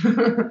life,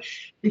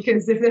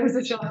 because if there was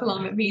a shark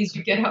alarm, it means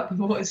you get out of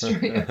the water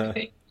straight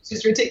away. It's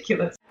just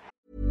ridiculous.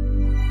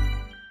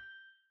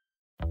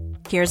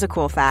 Here's a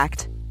cool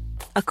fact.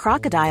 A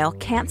crocodile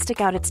can't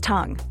stick out its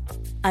tongue.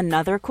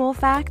 Another cool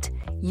fact,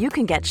 you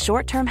can get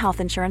short-term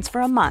health insurance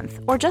for a month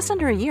or just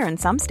under a year in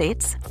some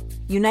states.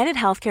 United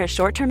Healthcare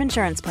short-term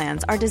insurance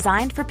plans are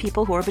designed for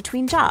people who are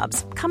between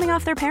jobs, coming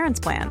off their parents'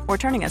 plan, or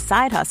turning a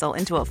side hustle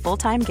into a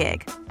full-time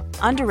gig.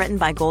 Underwritten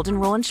by Golden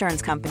Rule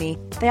Insurance Company,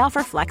 they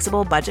offer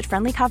flexible,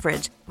 budget-friendly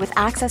coverage with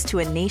access to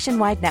a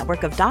nationwide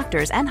network of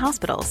doctors and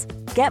hospitals.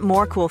 Get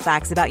more cool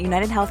facts about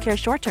United Healthcare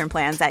short-term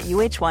plans at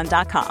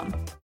uh1.com.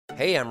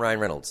 Hey, I'm Ryan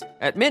Reynolds.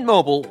 At Mint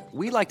Mobile,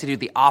 we like to do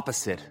the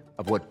opposite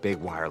of what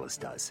Big Wireless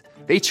does.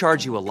 They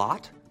charge you a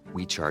lot.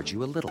 We charge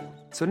you a little.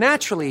 So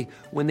naturally,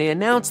 when they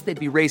announced they'd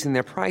be raising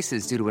their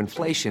prices due to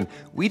inflation,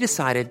 we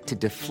decided to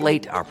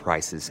deflate our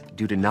prices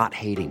due to not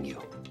hating you.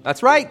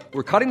 That's right.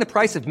 We're cutting the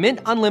price of Mint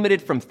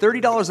Unlimited from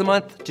 $30 a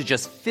month to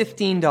just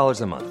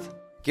 $15 a month.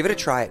 Give it a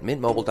try at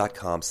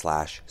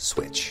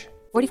mintmobile.com/switch.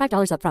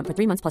 $45 up front for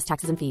 3 months plus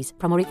taxes and fees.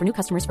 Promo rate for new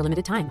customers for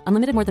limited time.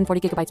 Unlimited more than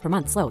 40 gigabytes per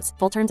month. Slows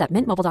full terms at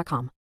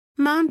mintmobile.com.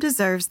 Mom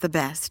deserves the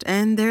best,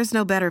 and there's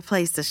no better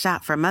place to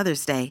shop for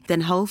Mother's Day than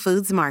Whole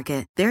Foods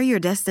Market. They're your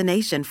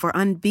destination for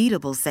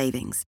unbeatable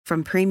savings,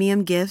 from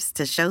premium gifts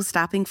to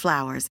show-stopping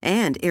flowers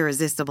and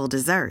irresistible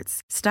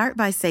desserts. Start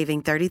by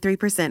saving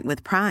 33%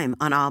 with Prime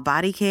on all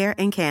body care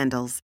and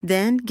candles.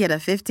 Then get a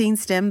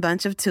 15-stem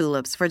bunch of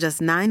tulips for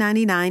just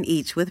 $9.99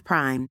 each with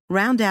Prime.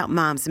 Round out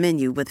Mom's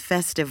menu with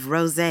festive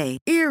rosé,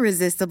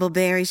 irresistible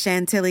berry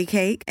chantilly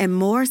cake, and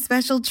more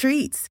special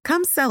treats.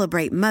 Come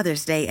celebrate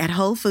Mother's Day at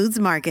Whole Foods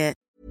Market.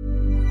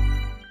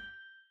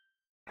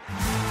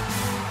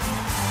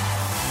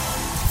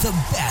 The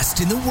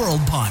Best in the World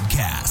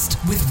podcast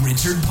with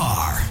Richard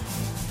Parr.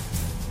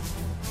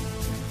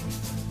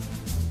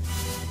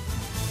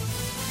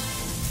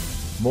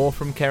 More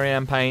from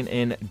Kerry-Anne Payne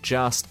in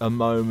just a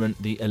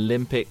moment, the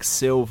Olympic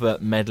silver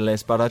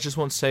medalist. But I just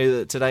want to say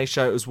that today's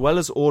show, as well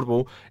as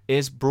Audible,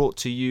 is brought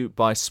to you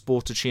by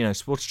Sportacino.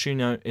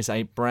 Sportacino is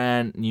a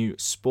brand new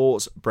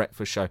sports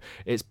breakfast show.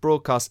 It's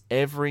broadcast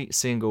every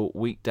single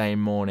weekday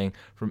morning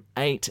from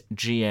 8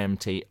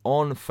 GMT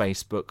on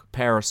Facebook,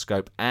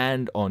 Periscope,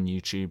 and on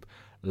YouTube.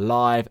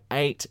 live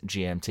 8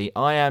 GMT.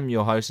 I am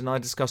your host, and I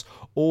discuss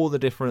all the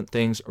different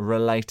things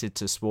related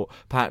to sport.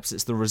 Perhaps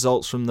it's the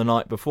results from the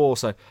night before.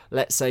 So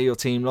let's say your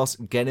team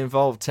lost, get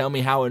involved. Tell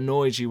me how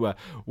annoyed you were.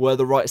 Were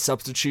the right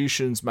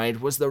substitutions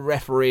made? Was the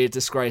referee a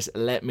disgrace?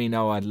 Let me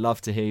know. I'd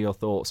love to hear your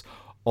thoughts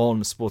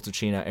on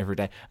Sportacino every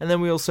day. And then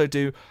we also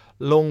do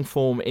long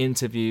form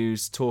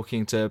interviews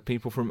talking to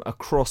people from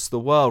across the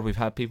world. We've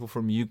had people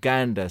from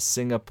Uganda,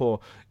 Singapore,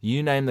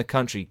 you name the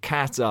country,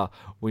 Qatar.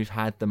 We've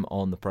had them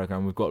on the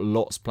program. We've got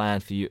lots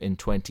planned for you in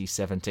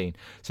 2017.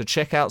 So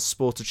check out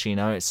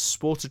Sportacino. It's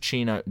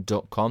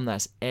sportacino.com.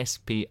 That's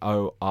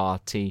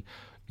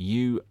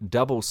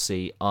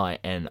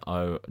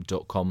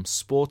SPORTUCCINO.com,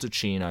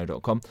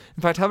 sportacino.com.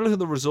 In fact, have a look at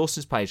the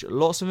resources page.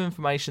 Lots of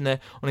information there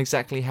on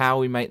exactly how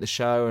we make the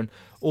show and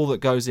all that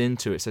goes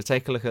into it. So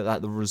take a look at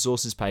that, the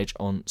resources page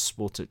on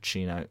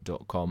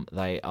sportacino.com.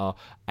 They are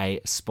a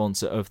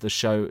sponsor of the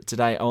show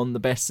today on The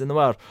Best in the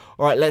World.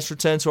 All right, let's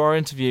return to our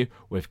interview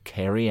with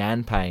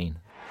Kerry-Anne Payne.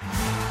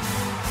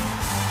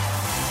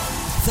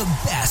 The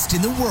Best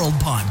in the World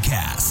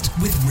podcast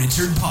with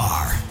Richard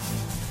Parr.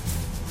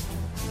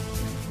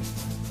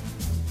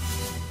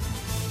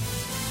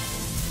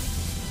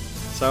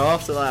 So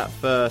after that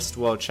first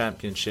World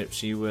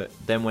Championships, you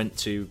then went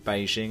to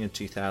Beijing in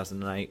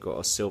 2008, got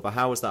a silver.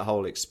 How was that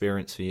whole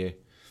experience for you?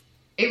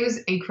 It was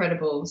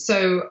incredible.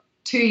 So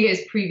 2 years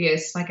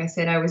previous, like I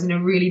said, I was in a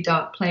really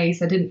dark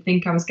place. I didn't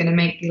think I was going to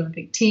make the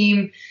Olympic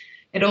team.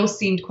 It all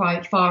seemed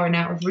quite far and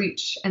out of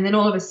reach. And then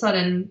all of a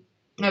sudden,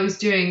 I was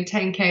doing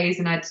 10Ks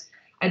and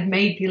I'd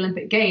made the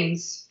Olympic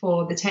Games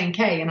for the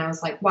 10K. And I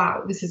was like,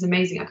 wow, this is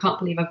amazing. I can't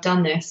believe I've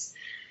done this.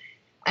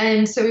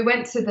 And so we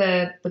went to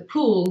the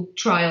pool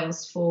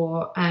trials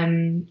for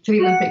the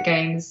Olympic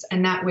Games,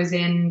 and that was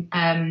in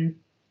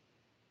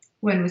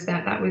when was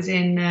that? That was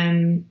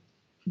in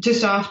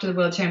just after the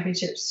World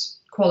Championships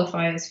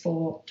qualifiers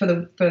for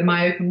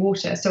my open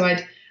water. So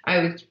I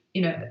was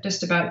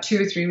just about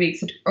 2 or 3 weeks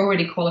had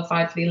already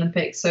qualified for the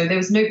Olympics, so there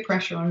was no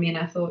pressure on me. And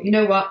I thought, you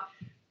know what,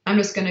 I'm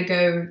just going to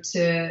go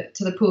to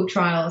the pool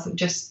trials and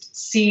just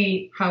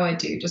see how I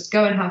do, just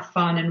go and have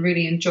fun and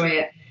really enjoy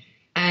it.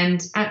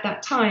 And at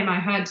that time,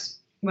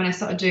 when I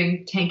started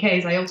doing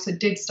 10Ks, I also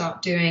did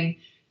start doing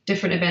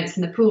different events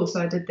in the pool.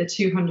 So I did the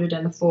 200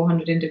 and the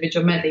 400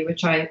 individual medley,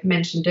 which I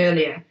mentioned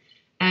earlier.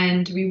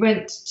 And we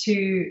went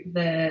to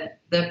the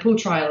pool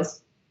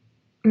trials.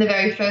 And the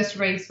very first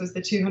race was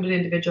the 200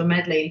 individual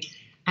medley.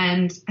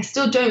 And I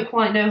still don't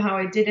quite know how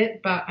I did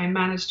it, but I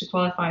managed to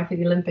qualify for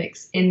the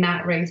Olympics in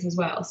that race as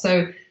well.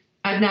 So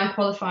I've now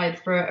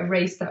qualified for a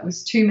race that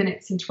was 2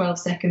 minutes and 12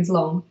 seconds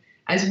long,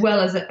 as well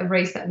as a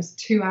race that was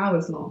 2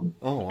 hours long.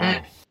 Oh,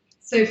 wow.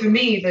 So for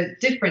me, the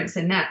difference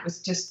in that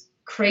was just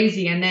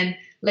crazy. And then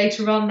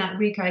later on that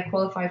week, I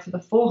qualified for the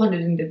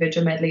 400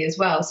 individual medley as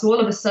well. So all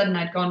of a sudden,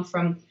 I'd gone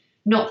from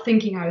not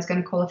thinking I was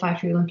going to qualify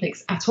for the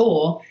Olympics at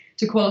all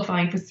to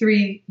qualifying for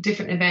 3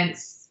 different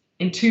events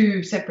in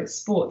 2 separate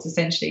sports,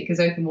 essentially,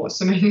 because open water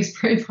swimming is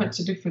pretty much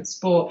a different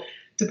sport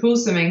to pool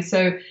swimming.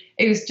 So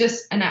it was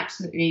just an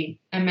absolutely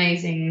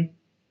amazing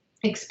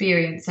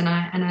experience. And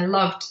I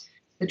loved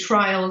the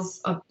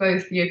trials of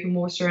both the open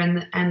water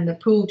and the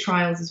pool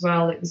trials as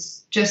well. It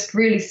was just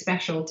really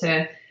special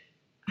to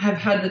have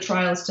had the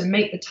trials, to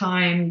make the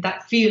time,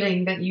 that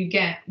feeling that you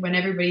get when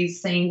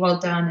everybody's saying, well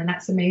done, and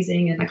that's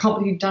amazing, and I can't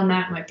believe you've done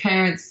that. My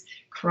parents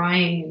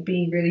crying and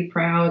being really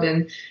proud.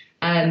 And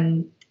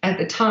at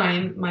the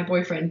time, my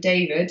boyfriend,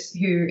 David,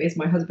 who is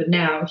my husband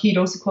now, he'd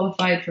also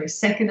qualified for a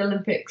second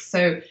Olympics.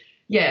 So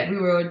yeah, we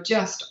were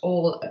just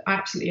all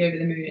absolutely over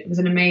the moon. It was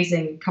an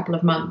amazing couple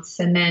of months.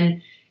 And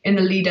then in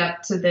the lead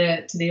up to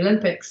the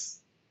Olympics,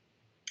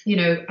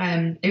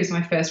 it was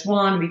my first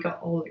one. We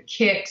got all the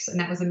kit, and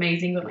that was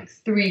amazing. We got like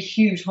 3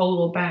 huge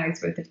whole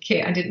bags worth of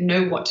kit. I didn't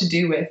know what to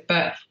do with,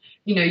 but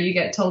you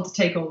get told to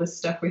take all this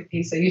stuff with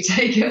you, so you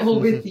take it all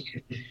with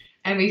you.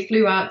 And we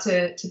flew out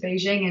to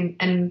Beijing,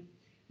 and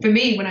for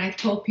me, when I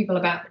told people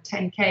about the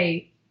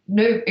 10K,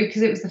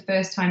 because it was the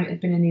first time it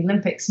had been in the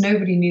Olympics,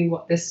 nobody knew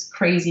what this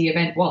crazy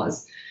event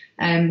was.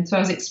 So I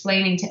was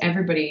explaining to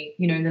everybody,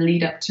 in the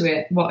lead up to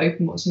it, what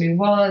open water swimming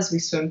was. We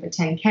swim for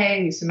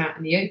 10K, we swim out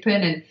in the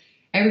open, and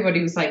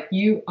everybody was like,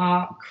 you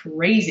are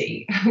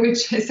crazy,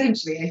 which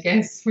essentially, I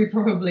guess we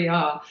probably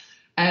are.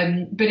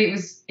 But it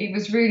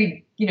was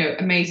really,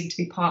 amazing to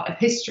be part of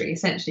history.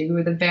 Essentially, we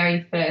were the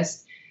very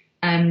first,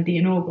 the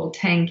inaugural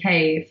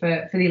 10K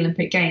for the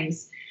Olympic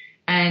Games.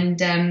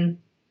 And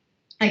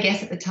I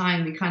guess at the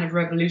time we kind of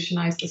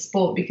revolutionized the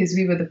sport, because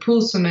we were the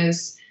pool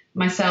swimmers,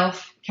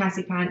 myself,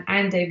 Cassie Pan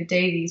and David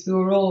Davies. We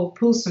were all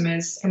pool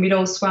swimmers, and we'd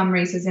all swam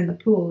races in the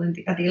pool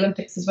at the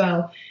Olympics as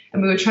well.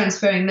 And we were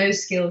transferring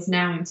those skills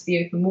now into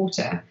the open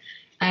water.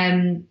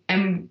 And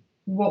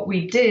what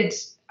we did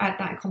at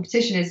that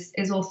competition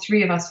is all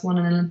 3 of us won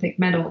an Olympic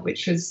medal,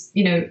 which was,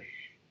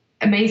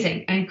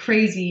 amazing and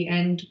crazy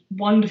and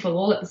wonderful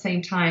all at the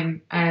same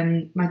time.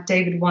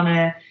 David won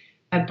a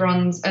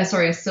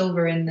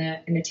silver in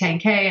the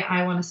 10K.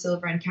 I won a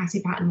silver, and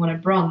Cassie Patton won a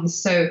bronze.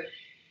 So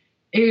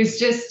it was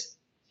just,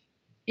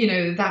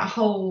 that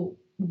whole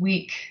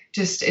week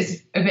just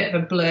is a bit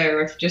of a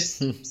blur of just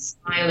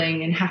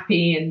smiling and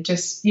happy and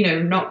just,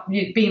 not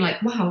being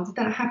like, wow, did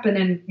that happen?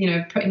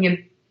 And, putting your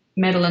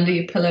medal under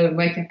your pillow and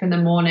waking up in the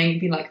morning and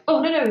being like,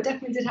 oh, no, it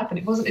definitely did happen.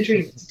 It wasn't a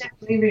dream. It's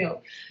definitely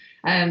real.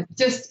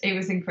 It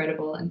was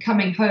incredible. And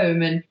coming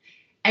home and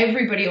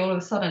everybody all of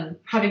a sudden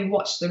having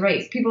watched the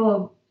race,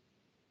 people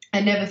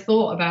I never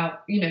thought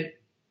about,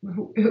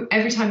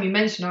 every time you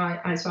mention,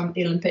 I swam at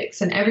the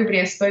Olympics, and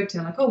everybody I spoke to,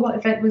 I'm like, oh, what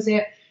event was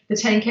it? The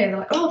 10K, they're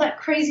like, oh, that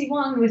crazy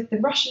one with the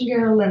Russian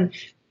girl and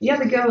the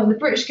other girl and the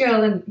British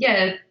girl. And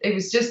yeah, it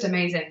was just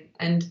amazing.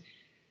 And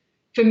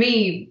for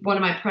me, one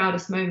of my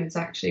proudest moments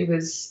actually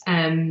was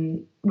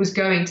going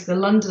to the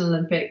London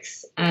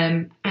Olympics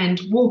and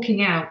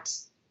walking out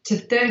to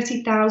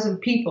 30,000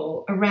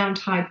 people around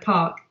Hyde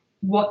Park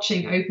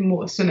watching open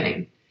water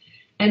swimming.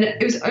 And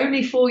it was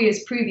only 4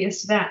 years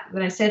previous to that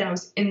I said I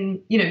was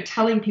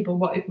telling people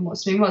what open water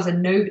swimming was,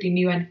 and nobody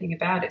knew anything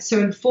about it. So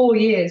in 4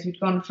 years, we'd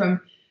gone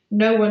from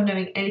no one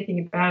knowing anything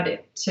about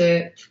it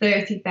to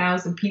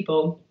 30,000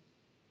 people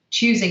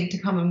choosing to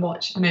come and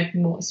watch an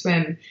open water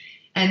swim.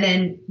 And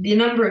then the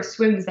number of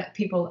swims that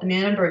people and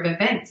the number of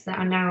events that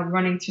are now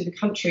running through the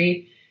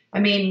country. I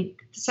mean,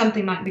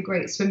 something like the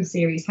Great Swim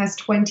Series has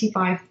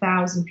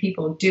 25,000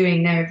 people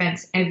doing their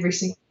events every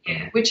single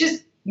year, which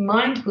is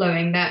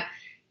mind-blowing that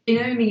in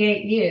only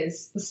 8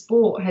 years, the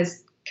sport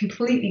has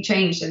completely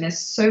changed and there's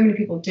so many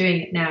people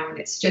doing it now. And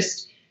it's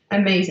just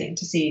amazing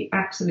to see.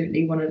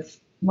 Absolutely one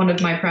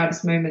of my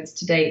proudest moments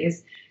to date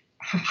is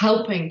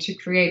helping to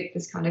create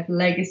this kind of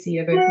legacy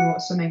of open water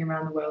swimming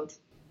around the world.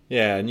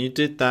 Yeah, and you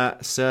did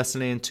that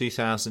certainly in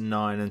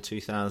 2009 and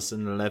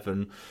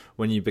 2011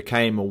 when you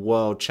became a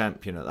world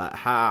champion at that.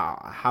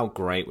 How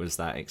great was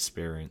that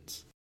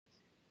experience?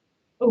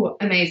 Oh,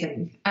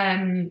 amazing.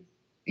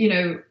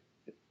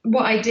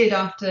 What I did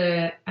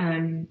after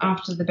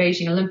the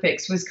Beijing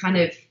Olympics was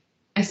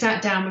I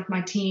sat down with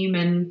my team,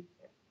 and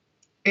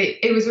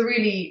it was a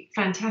really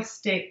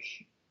fantastic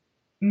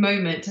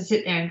moment to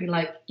sit there and be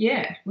like,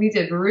 yeah, we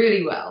did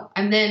really well.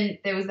 And then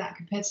there was that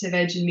competitive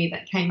edge in me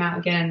that came out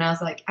again, and I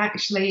was like,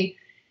 actually,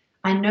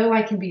 I know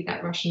I can beat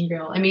that Russian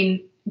girl. I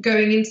mean,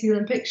 going into the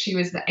Olympics, she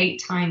was the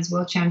 8 times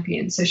world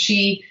champion, so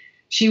she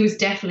was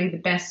definitely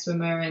the best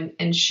swimmer,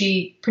 and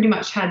she pretty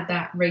much had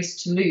that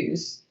race to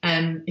lose,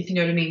 if you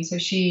know what I mean. So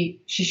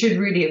she should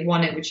really have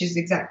won it, which is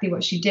exactly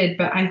what she did.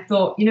 But I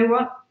thought, you know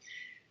what,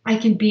 I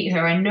can beat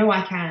her. I know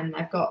I can.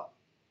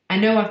 I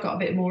know I've got a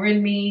bit more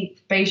in me.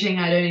 Beijing,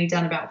 I'd only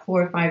done about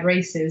 4 or 5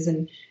 races,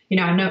 and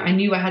I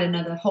knew I had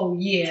another whole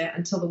year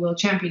until the World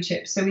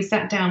Championships. So we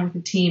sat down with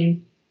the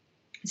team,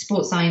 the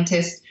sports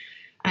scientist,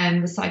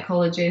 the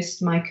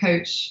psychologist, my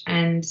coach,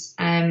 and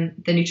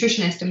the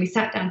nutritionist, and we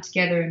sat down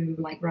together and we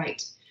were like,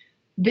 right,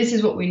 this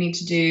is what we need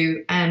to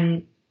do,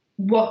 and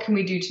what can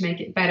we do to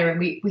make it better? And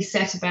we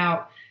set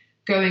about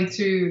going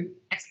through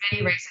as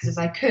many races as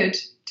I could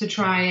to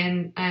try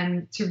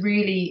and to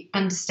really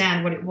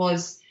understand what it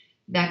was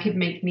that could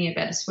make me a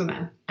better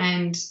swimmer.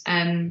 And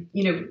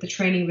the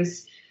training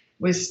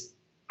was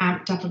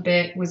amped up a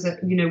bit.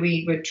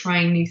 We were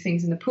trying new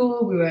things in the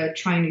pool, we were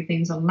trying new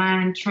things on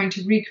land, trying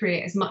to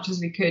recreate as much as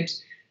we could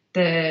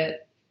the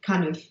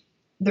kind of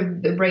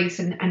the race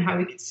and how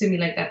we could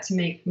simulate that to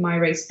make my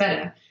race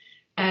better.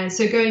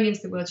 So going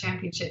into the World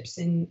Championships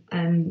in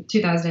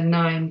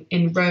 2009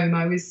 in Rome,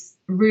 I was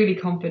really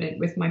confident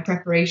with my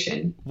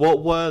preparation.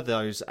 What were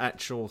those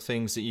actual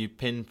things that you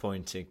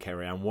pinpointed,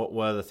 Kerry-Anne? What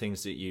were the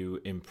things that you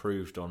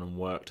improved on and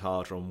worked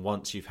harder on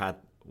once you had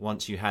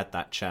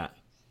that chat?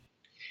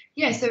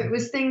 Yeah, so it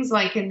was things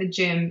like in the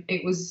gym,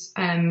 it was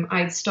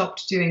I'd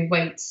stopped doing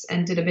weights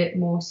and did a bit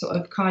more sort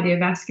of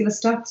cardiovascular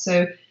stuff.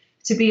 So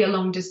to be a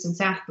long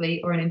distance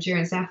athlete or an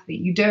endurance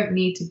athlete, you don't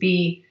need to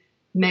be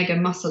mega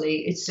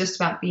muscly. It's just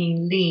about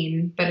being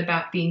lean, but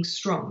about being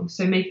strong.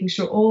 So making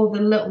sure all the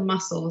little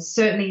muscles,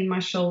 certainly in my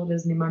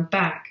shoulders and in my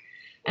back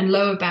and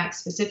lower back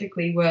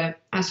specifically, were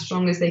as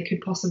strong as they could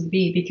possibly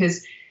be,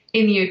 because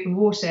in the open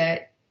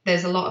water,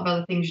 there's a lot of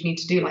other things you need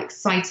to do, like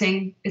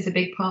sighting is a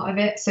big part of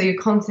it. So you're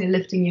constantly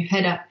lifting your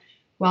head up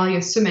while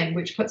you're swimming,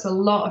 which puts a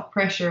lot of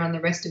pressure on the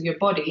rest of your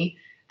body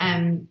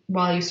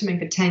while you're swimming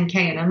for 10K.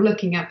 And I'm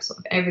looking up sort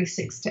of every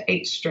 6 to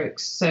 8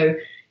 strokes. So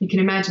you can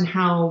imagine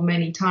how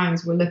many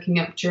times we're looking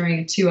up during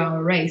a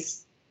 2-hour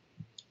race.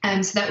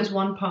 And so that was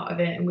one part of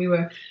it. And we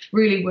were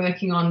really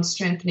working on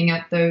strengthening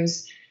up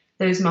those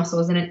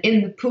muscles. And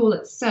in the pool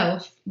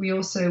itself, we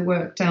also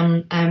worked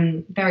on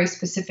very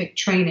specific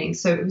training.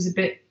 So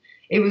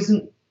it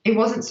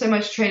wasn't so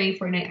much training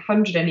for an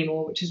 800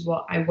 anymore, which is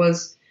what I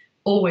was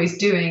always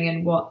doing,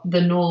 and what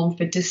the norm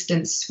for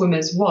distance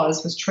swimmers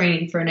was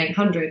training for an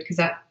 800, because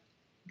that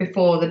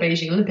before the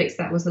Beijing Olympics,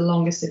 that was the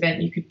longest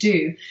event you could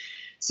do.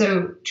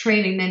 So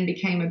training then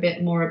became a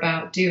bit more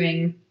about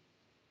doing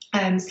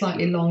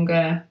slightly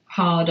longer,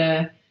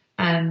 harder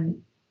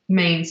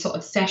main sort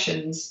of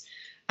sessions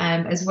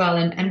as well.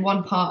 And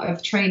one part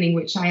of training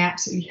which I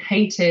absolutely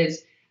hated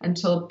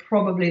until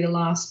probably the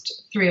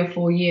last 3 or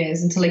 4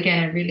 years, until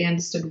again I really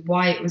understood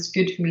why it was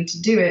good for me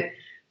to do it,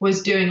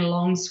 was doing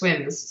long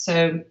swims.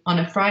 So on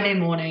a Friday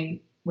morning,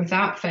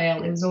 without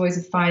fail, it was always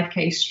a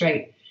 5K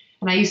straight.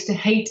 And I used to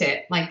hate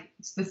it. Like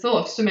the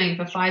thought of swimming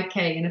for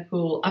 5K in a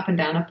pool, up and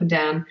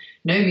down,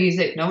 no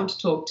music, no one to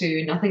talk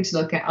to, nothing to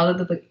look at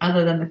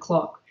other than the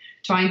clock,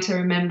 trying to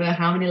remember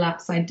how many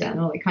laps I'd done,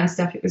 all that kind of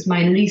stuff. It was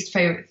my least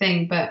favorite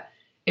thing, but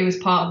it was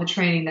part of the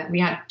training that we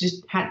had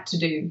to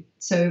do.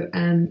 So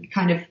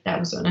kind of that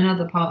was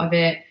another part of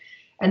it.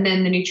 And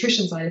then the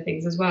nutrition side of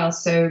things as well.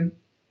 So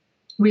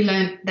we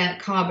learned that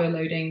carbo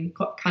loading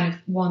kind of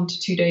 1 to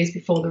 2 days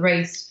before the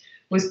race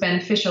was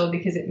beneficial,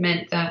 because it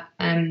meant that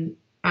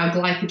our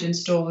glycogen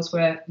stores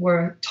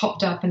were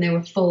topped up and they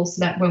were full, so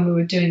that when we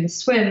were doing the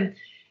swim,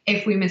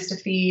 if we missed a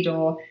feed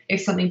or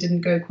if something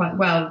didn't go quite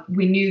well,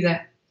 we knew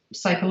that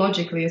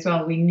psychologically as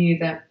well, we knew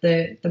that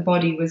the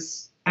body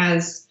was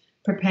as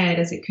prepared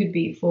as it could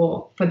be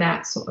for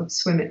that sort of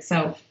swim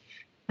itself.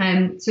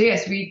 So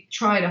yes, we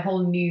tried a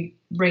whole new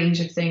range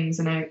of things,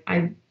 and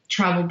I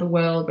traveled the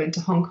world, went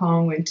to Hong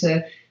Kong, went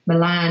to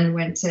Milan,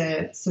 went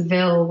to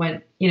Seville,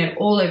 went,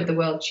 all over the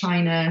world,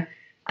 China,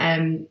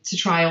 to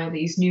try all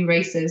these new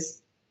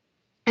races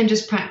and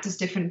just practice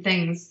different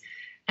things.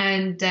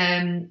 And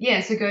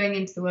so going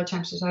into the World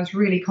Championships, I was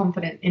really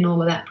confident in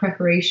all of that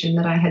preparation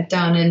that I had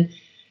done. And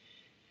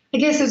I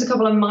guess there's a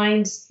couple of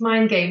mind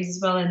games as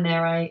well in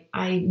there.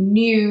 I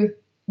knew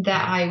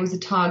that I was a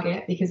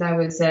target because I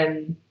was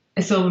a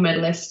silver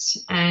medalist,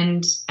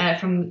 and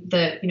from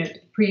the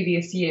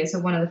previous year, so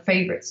one of the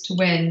favourites to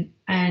win.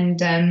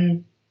 And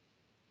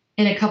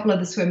in a couple of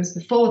the swims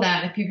before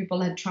that, a few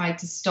people had tried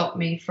to stop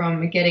me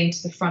from getting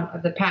to the front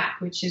of the pack,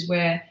 which is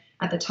where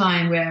at the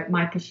time where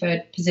my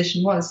preferred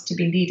position was to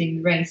be leading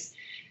the race.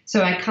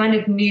 So I kind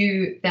of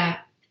knew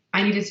that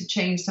I needed to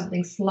change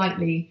something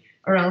slightly,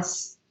 or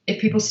else if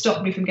people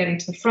stopped me from getting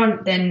to the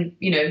front, then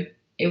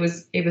it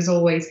was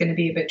always going to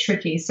be a bit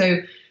tricky. So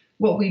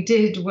what we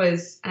did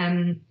was,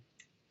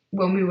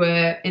 when we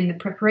were in the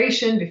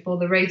preparation before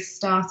the race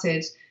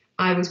started,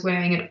 I was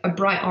wearing a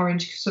bright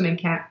orange swimming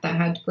cap that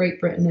had Great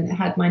Britain and it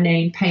had my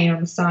name painted on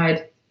the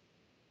side.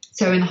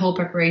 So in the whole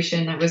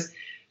preparation, that was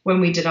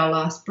when we did our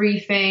last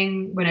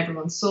briefing, when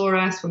everyone saw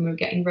us, when we were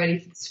getting ready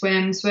for the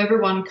swim. So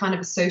everyone kind of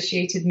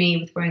associated me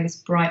with wearing this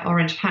bright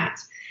orange hat.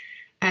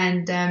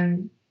 And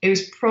it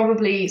was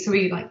probably, so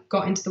we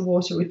got into the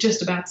water, we were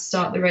just about to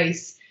start the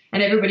race,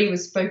 and everybody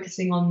was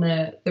focusing on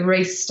the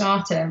race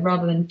starter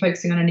rather than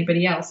focusing on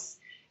anybody else.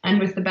 And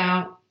with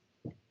about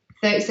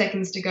 30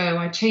 seconds to go,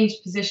 I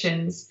changed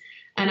positions,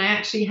 and I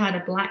actually had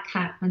a black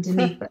hat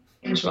underneath the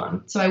orange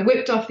one. So I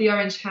whipped off the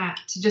orange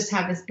hat to just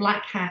have this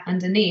black hat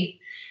underneath.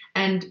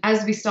 And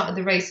as we started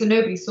the race, so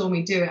nobody saw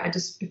me do it.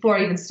 Before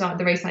I even started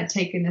the race, I'd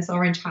taken this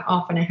orange hat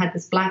off and I had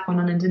this black one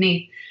on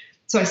underneath.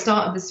 So I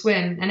started the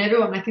swim, and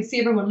I could see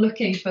everyone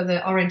looking for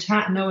the orange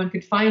hat. No one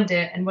could find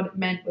it. And what it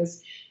meant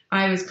was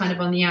I was kind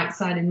of on the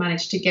outside and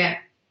managed to get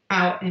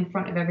out in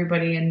front of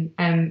everybody.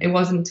 And it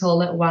wasn't until a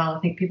little while, I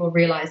think people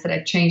realized that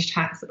I'd changed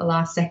hats at the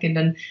last second,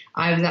 and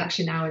I was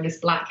actually now in this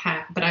black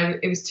hat, but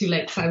it was too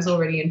late because I was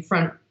already in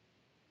front.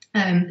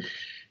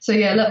 So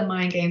yeah, little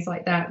mind games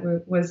like that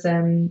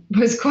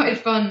was quite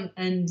fun.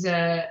 And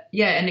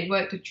and it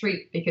worked a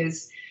treat,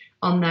 because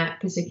on that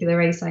particular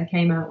race, I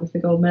came out with the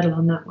gold medal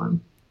on that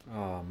one.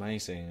 Oh,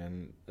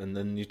 amazing. And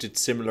then you did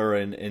similar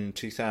in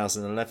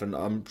 2011.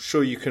 I'm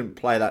sure you couldn't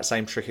play that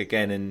same trick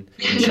again in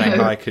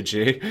Shanghai, could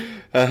you?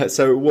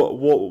 So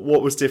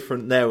what was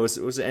different there? Was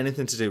it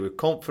anything to do with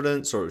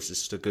confidence, or was it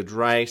just a good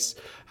race?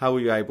 How were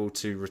you able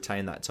to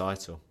retain that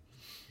title?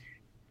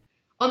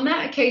 On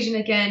that occasion,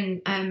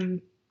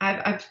 again,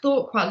 I've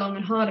thought quite long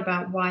and hard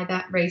about why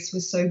that race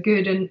was so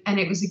good. And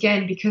it was,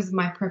 again, because of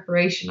my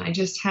preparation. I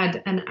just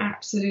had an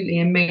absolutely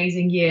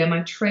amazing year.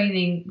 My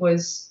training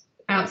was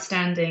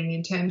outstanding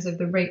in terms of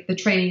the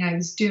training I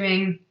was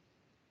doing.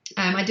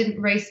 I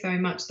didn't race very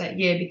much that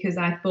year because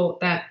I thought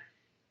that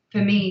for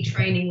me,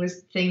 training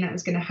was the thing that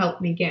was going to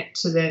help me get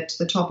to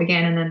the top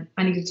again. And then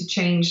I needed to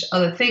change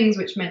other things,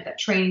 which meant that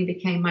training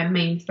became my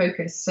main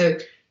focus. So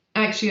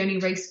I actually only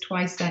raced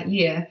twice that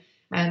year,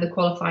 the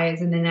qualifiers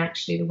and then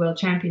actually the World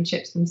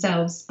Championships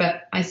themselves.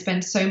 But I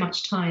spent so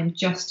much time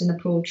just in the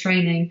pool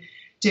training,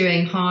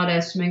 doing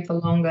harder, swimming for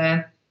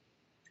longer.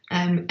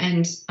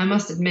 And I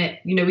must admit,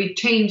 we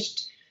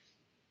changed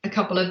a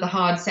couple of the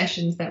hard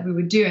sessions that we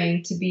were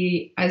doing to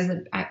be,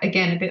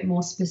 a bit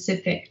more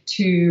specific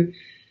to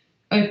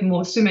open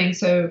water swimming.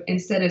 So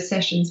instead of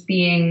sessions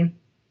being,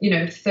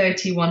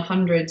 30,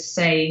 100,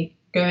 say,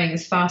 going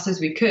as fast as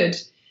we could,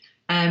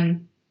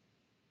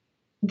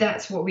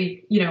 that's what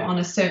we, on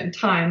a certain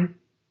time,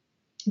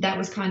 that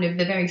was kind of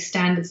the very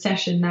standard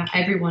session that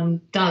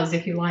everyone does,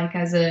 if you like,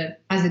 as a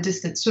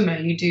distance swimmer.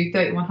 You do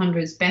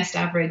 3100s best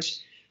average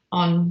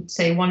on,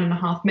 say,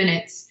 1.5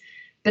 minutes.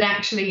 But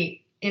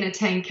actually, in a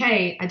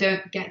 10K, I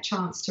don't get a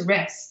chance to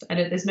rest.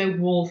 There's no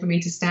wall for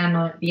me to stand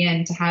on at the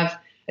end to have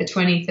a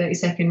 20,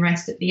 30-second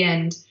rest at the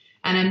end.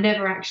 And I'm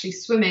never actually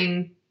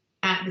swimming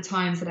at the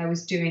times that I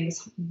was doing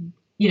this.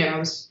 I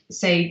was,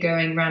 say,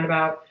 going around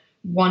about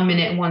 1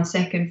 minute and 1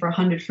 second for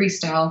 100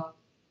 freestyle,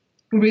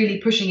 really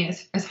pushing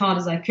it as hard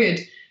as I could.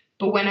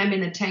 But when I'm in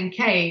the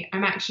 10K,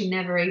 I'm actually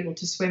never able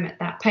to swim at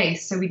that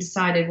pace. So we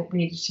decided what we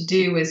needed to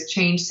do was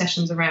change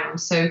sessions around.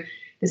 So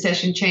the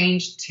session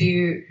changed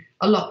to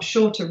a lot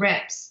shorter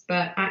reps,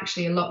 but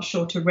actually a lot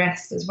shorter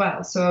rest as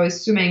well. So I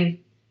was swimming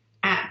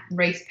at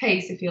race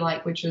pace, if you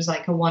like, which was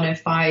like a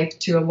 105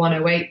 to a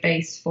 108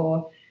 base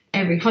for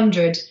every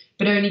 100,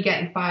 but only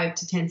getting 5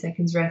 to 10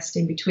 seconds rest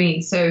in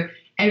between. So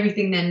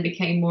everything then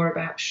became more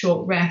about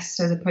short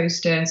rest as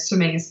opposed to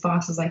swimming as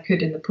fast as I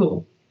could in the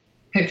pool.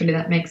 Hopefully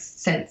that makes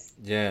sense.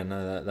 Yeah,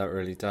 no, that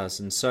really does.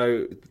 And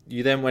so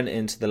you then went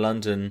into the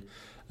London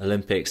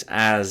Olympics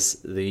as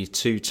the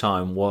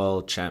 2-time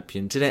world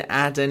champion. Did it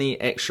add any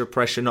extra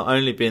pressure, not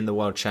only being the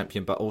world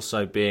champion, but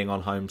also being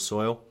on home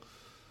soil?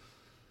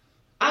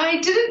 I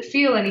didn't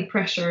feel any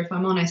pressure, if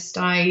I'm honest.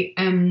 I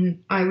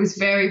was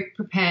very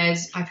prepared.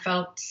 I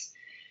felt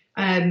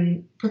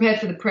prepared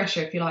for the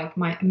pressure, if you like.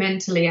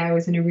 Mentally, I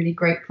was in a really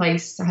great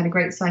place. I had a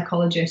great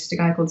psychologist, a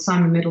guy called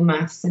Simon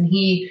Middlemass, and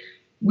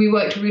we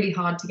worked really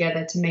hard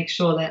together to make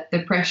sure that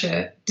the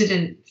pressure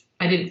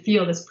I didn't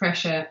feel this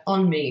pressure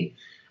on me.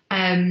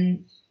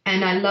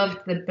 And I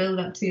loved the build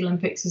up to the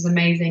Olympics. Was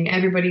amazing.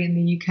 Everybody in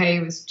the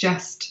UK was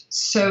just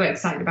so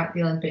excited about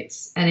the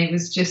Olympics, and it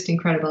was just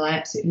incredible. I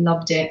absolutely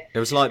loved it. It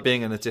was like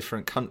being in a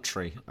different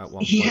country at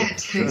one point. Yeah,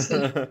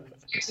 totally.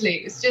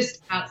 It was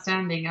just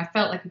outstanding. I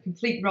felt like a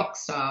complete rock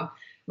star,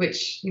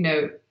 which,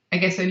 I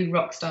guess only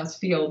rock stars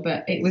feel,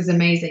 but it was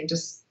amazing.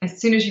 Just as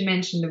soon as you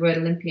mentioned the word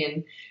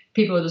Olympian,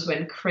 people just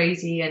went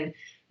crazy. And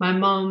my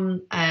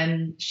mom,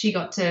 she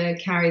got to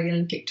carry the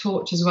Olympic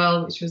torch as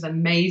well, which was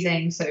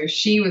amazing. So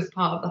she was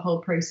part of the whole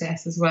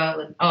process as well.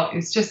 And it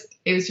was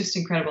just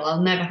incredible.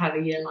 I'll never have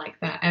a year like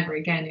that ever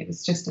again. It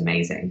was just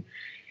amazing.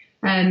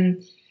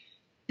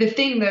 The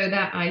thing though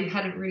that I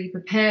hadn't really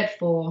prepared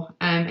for,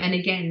 and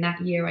again that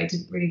year I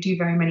didn't really do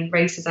very many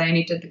races. I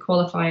only did the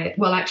qualifier.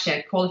 Well, actually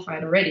I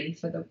qualified already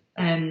for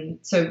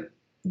so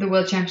the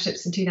World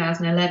Championships in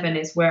 2011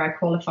 is where I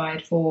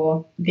qualified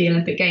for the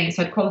Olympic Games.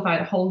 So I'd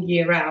qualified a whole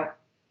year out.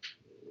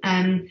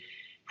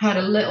 Had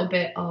a little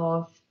bit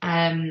of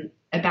a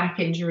back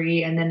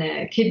injury and then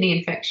a kidney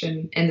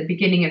infection in the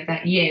beginning of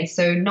that year.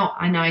 So not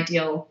an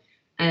ideal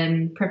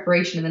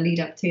preparation in the lead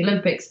up to the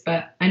Olympics,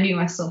 but I knew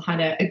I still had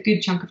a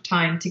good chunk of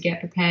time to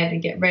get prepared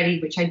and get ready,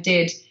 which I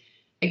did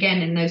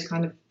again in those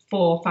kind of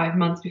 4 or 5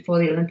 months before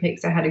the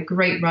Olympics. I had a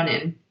great run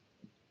in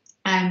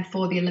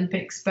for the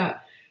Olympics,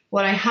 but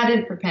what I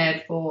hadn't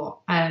prepared for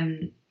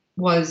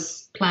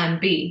was plan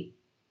B.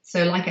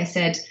 So like I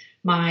said,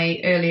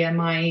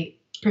 my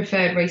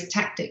preferred race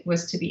tactic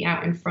was to be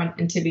out in front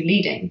and to be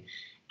leading.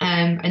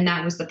 And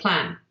that was the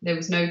plan. There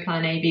was no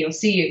plan A, B, or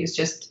C. It was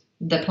just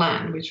the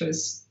plan, which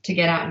was to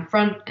get out in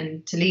front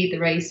and to lead the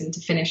race and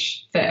to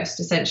finish first,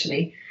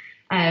 essentially.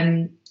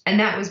 And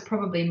that was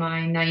probably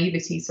my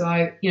naivety.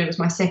 So it was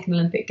my second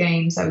Olympic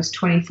Games. I was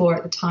 24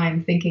 at the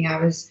time, thinking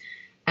I was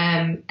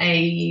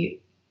a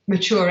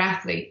mature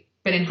athlete.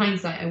 But in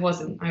hindsight, I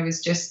wasn't. I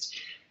was just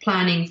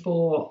planning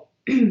for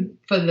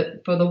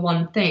the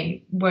one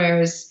thing,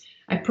 whereas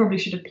I probably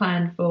should have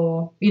planned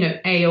for,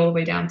 A all the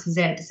way down to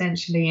Z,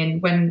 essentially.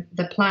 And when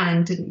the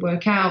plan didn't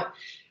work out,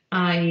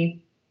 from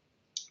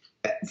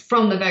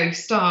the very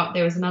start,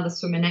 there was another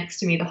swimmer next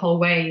to me the whole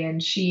way,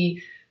 and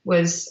she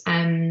was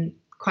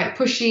quite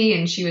pushy,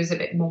 and she was a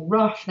bit more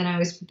rough than I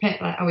was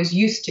prepared. I was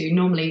used to.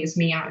 Normally, it was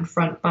me out in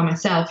front by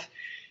myself,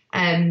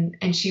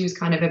 and she was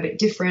kind of a bit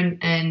different,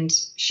 and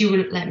she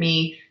wouldn't let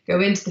me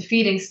go into the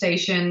feeding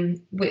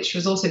station, which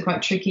was also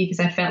quite tricky because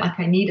I felt like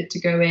I needed to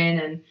go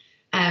in.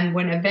 And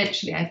when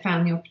eventually I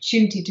found the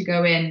opportunity to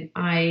go in,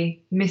 I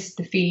missed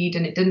the feed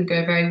and it didn't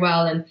go very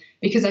well. And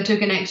because I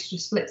took an extra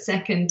split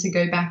second to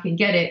go back and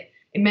get it,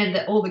 it meant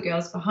that all the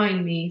girls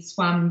behind me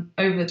swam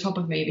over the top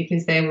of me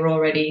because they were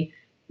already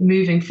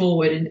moving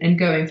forward and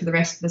going for the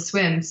rest of the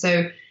swim.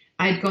 So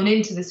I'd gone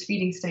into this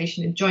feeding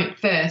station in joint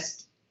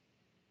first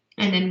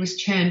and then was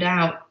churned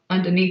out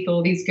underneath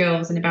all these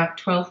girls in about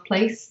 12th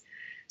place.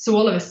 So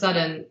all of a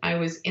sudden, I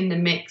was in the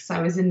mix,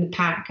 I was in the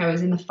pack, I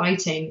was in the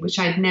fighting, which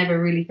I'd never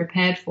really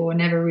prepared for,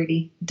 never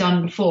really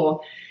done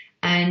before.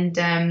 And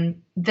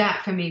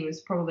that for me was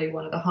probably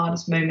one of the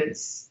hardest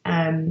moments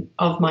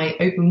of my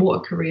open water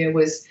career,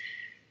 was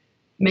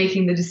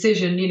making the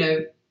decision.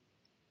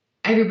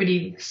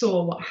 Everybody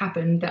saw what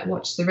happened that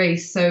watched the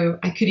race. So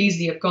I could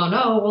easily have gone,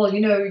 oh, well,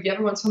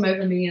 everyone swam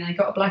over me and I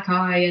got a black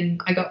eye and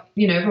I got,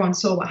 everyone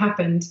saw what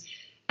happened.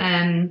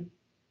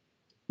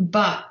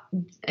 But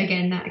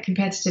again, that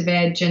competitive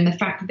edge and the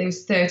fact that there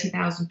was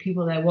 30,000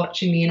 people there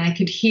watching me and I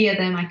could hear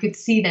them, I could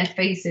see their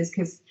faces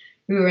because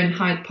we were in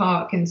Hyde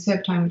Park in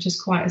Serpentine, which is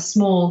quite a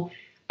small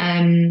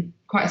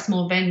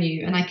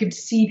venue. And I could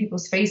see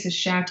people's faces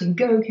shouting,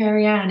 go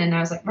Kerry-Anne. And I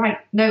was like, right,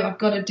 no, I've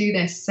got to do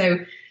this. So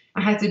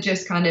I had to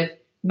just kind of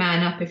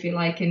man up, if you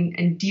like,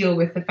 and deal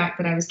with the fact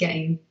that I was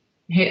getting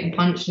hit and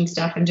punched and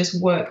stuff and just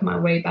work my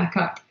way back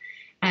up.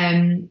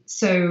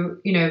 So,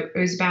 it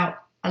was about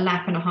a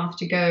lap and a half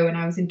to go and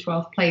I was in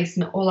 12th place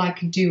and all I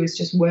could do was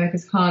just work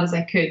as hard as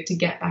I could to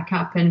get back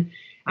up. And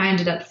I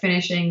ended up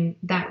finishing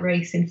that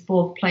race in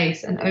 4th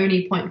place and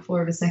only 0.4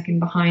 of a second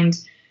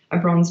behind a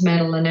bronze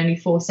medal and only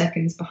 4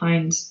 seconds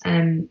behind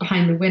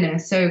the winner.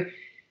 So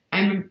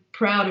I'm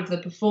proud of the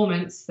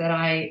performance that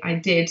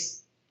I did,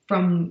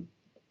 from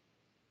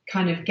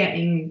kind of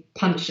getting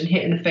punched and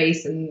hit in the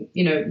face and,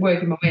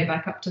 working my way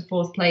back up to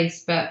 4th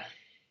place. But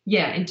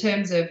yeah, in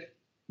terms of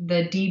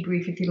the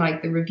debrief, if you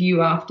like, the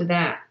review after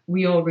that,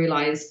 we all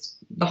realized,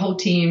 the whole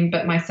team,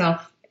 but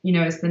myself,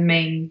 as the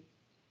main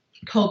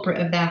culprit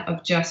of that,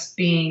 of just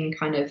being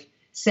kind of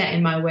set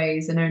in my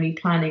ways and only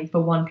planning for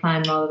one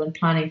plan rather than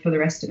planning for the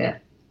rest of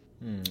it.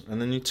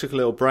 And then you took a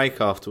little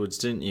break afterwards,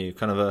 didn't you?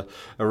 Kind of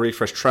a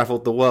refresh,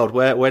 travelled the world.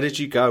 Where did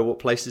you go? What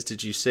places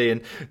did you see?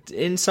 And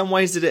in some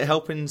ways, did it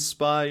help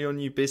inspire your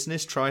new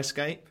business,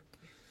 Triscape?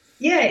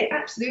 Yeah, it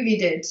absolutely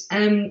did.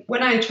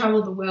 When I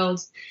travelled the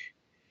world,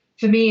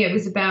 for me, it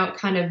was about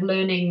kind of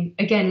learning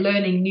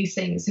new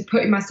things, so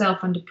putting myself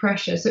under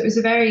pressure. So it was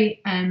a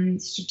very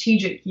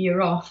strategic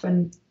year off,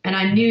 and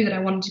I knew that I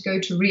wanted to go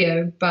to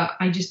Rio, but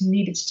I just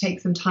needed to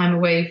take some time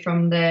away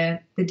from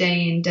the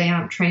day in, day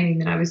out training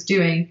that I was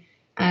doing.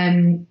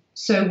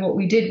 So what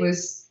we did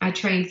was I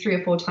trained 3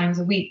 or 4 times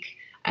a week,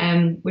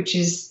 which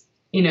is,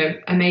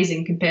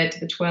 amazing compared to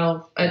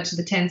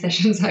the 10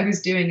 sessions I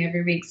was doing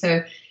every week.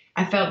 So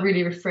I felt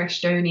really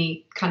refreshed,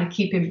 only kind of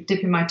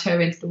dipping my toe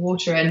into the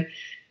water. And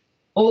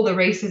all the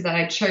races that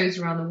I chose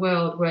around the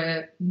world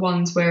were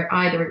ones where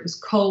either it was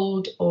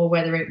cold or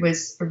whether it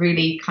was a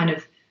really kind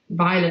of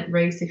violent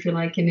race, if you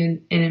like,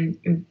 in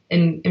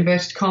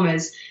inverted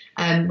commas,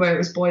 where it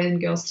was boys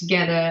and girls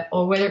together,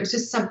 or whether it was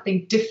just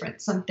something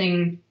different,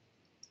 something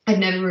I'd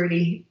never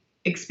really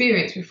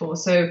experienced before.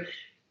 So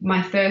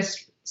my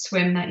first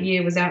swim that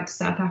year was out to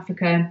South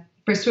Africa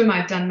for a swim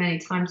I've done many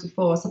times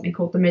before, something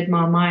called the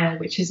Mid-Mile Mile,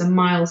 which is a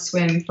mile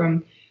swim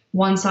from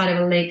one side of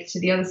a lake to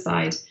the other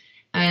side.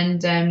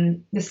 And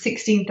the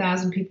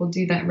 16,000 people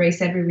do that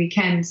race every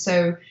weekend.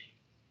 So,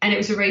 and it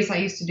was a race I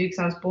used to do because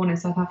I was born in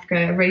South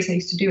Africa, a race I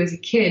used to do as a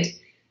kid.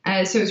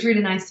 So it was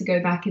really nice to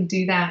go back and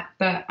do that.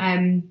 But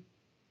on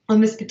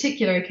this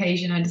particular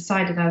occasion, I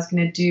decided I was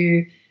going to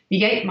do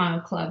the 8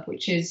 Mile Club,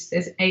 which is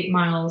there's 8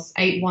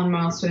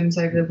 1-mile swims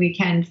over the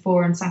weekend,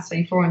 4 on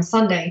Saturday, 4 on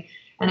Sunday.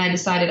 And I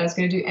decided I was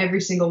going to do every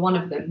single one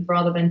of them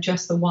rather than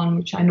just the one,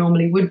 which I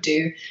normally would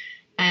do.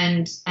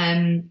 And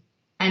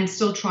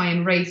still try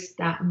and race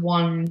that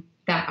one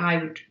that I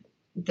would,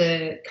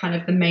 the kind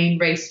of the main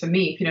race for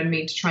me, if you know what I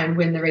mean, to try and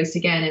win the race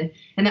again.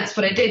 And that's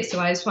what I did. So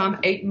I swam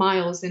 8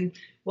 miles in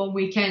one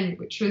weekend,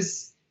 which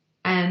was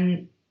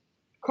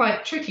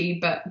quite tricky,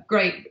 but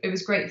great. It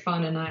was great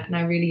fun, and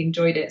I really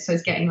enjoyed it. So I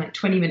was getting like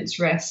 20 minutes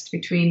rest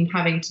between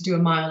having to do a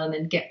mile and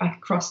then get back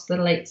across the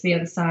lake to the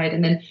other side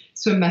and then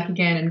swim back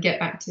again and get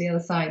back to the other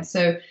side.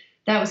 So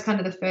that was kind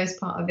of the first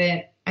part of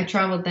it. I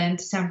traveled then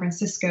to San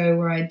Francisco,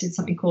 where I did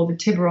something called the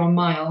Tiburon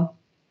Mile,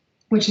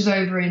 which is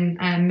over in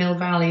Mill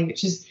Valley,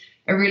 which is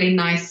a really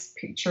nice,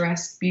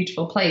 picturesque,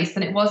 beautiful place.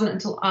 And it wasn't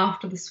until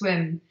after the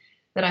swim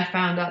that I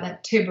found out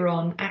that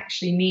Tiburon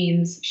actually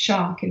means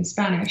shark in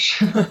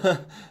Spanish,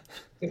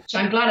 which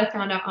I'm glad I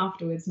found out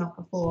afterwards, not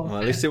before. Well,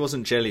 at least it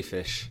wasn't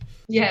jellyfish.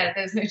 Yeah,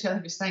 there's no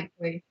jellyfish,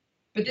 thankfully.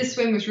 But this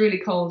swim was really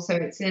cold, so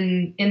it's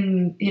in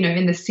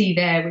the sea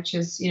there, which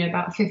is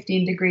about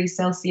 15 degrees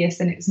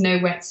Celsius, and it was no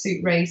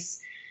wetsuit race,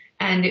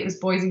 and it was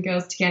boys and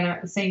girls together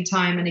at the same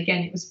time, and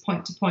again it was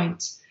point to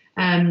point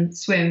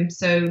swim.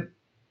 So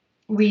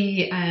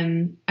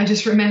I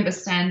just remember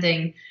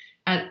standing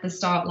at the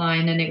start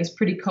line, and it was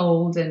pretty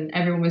cold, and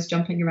everyone was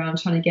jumping around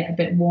trying to get a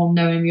bit warm,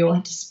 knowing we all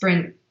had to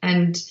sprint.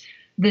 And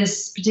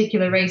this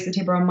particular race, the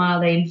Tiburon Mile,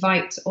 they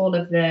invite all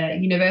of the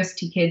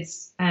university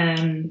kids,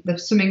 the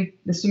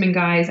swimming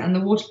guys and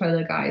the water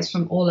polo guys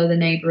from all of the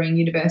neighboring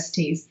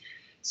universities.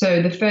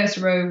 So the first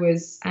row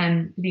was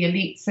the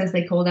elites, as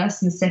they called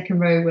us, and the second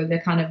row were the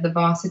kind of the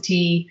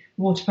varsity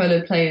water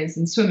polo players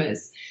and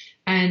swimmers.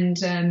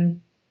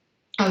 And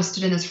I was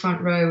stood in this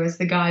front row as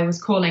the guy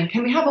was calling,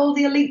 "Can we have all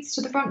the elites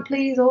to the front,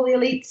 please? All the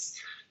elites."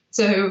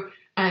 So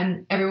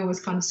everyone was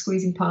kind of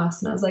squeezing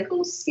past, and I was like,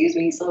 "Oh, excuse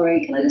me,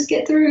 sorry, can I just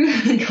get through?"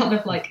 And kind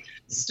of like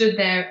stood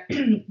there.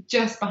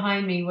 Just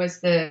behind me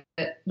was the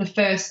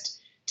first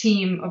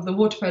team of the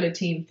water polo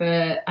team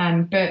for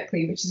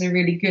Berkeley, which is a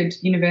really good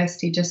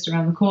university just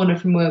around the corner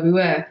from where we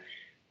were.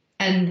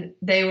 And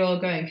they were all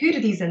going, "Who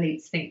do these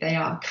elites think they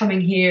are, coming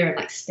here and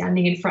like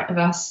standing in front of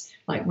us?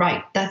 Like,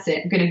 right, that's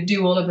it. I'm going to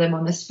do all of them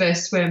on this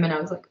first swim." And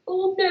I was like,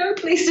 "Oh no,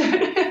 please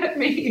don't hurt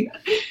me."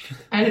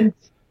 And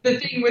the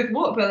thing with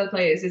water polo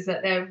players is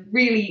that they're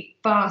really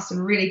fast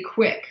and really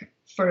quick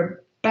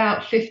for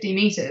about 50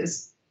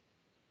 meters.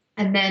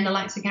 And then the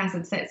lactic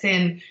acid sets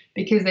in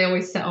because they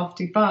always set off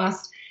too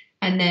fast.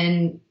 And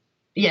then,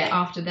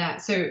 after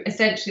that. So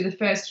essentially the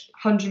first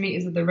 100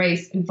 meters of the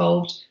race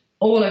involved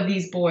all of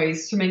these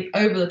boys swimming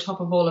over the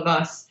top of all of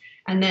us.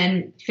 And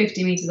then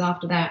 50 meters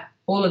after that,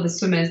 all of the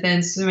swimmers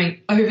then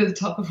swimming over the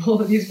top of all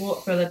of these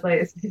water polo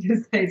players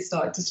because they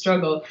started to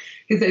struggle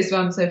because they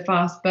swam so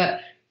fast.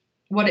 But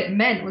what it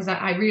meant was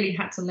that I really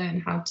had to learn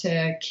how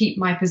to keep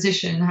my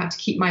position, how to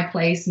keep my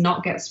place,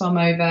 not get swum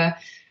over,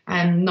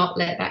 and not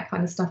let that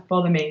kind of stuff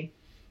bother me.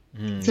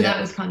 So that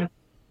was kind of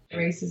the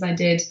races I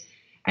did.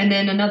 And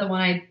then another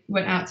one, I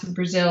went out to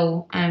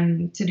Brazil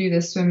to do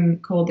this swim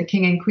called the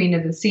King and Queen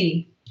of the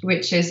Sea,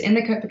 which is in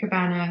the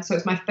Copacabana. So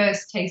it's my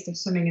first taste of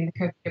swimming in the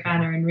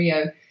Copacabana in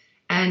Rio.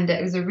 And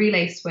it was a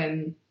relay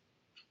swim,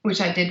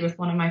 which I did with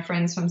one of my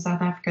friends from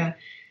South Africa.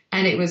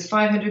 And it was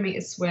 500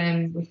 meter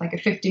swim with like a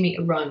 50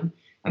 meter run.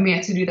 And we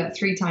had to do that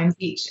 3 times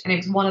each. And it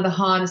was one of the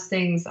hardest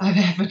things I've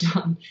ever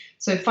done.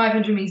 So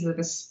 500 meters of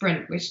a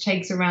sprint, which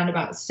takes around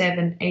about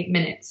 7-8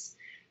 minutes.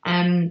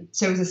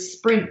 So it was a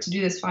sprint to do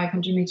this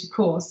 500 meter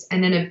course,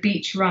 and then a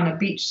beach run, a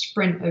beach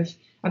sprint of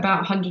about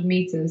 100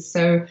 meters.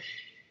 So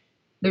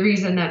the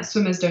reason that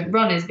swimmers don't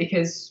run is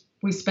because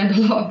we spend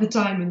a lot of the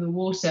time in the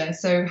water.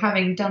 So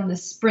having done the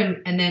sprint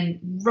and then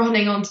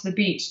running onto the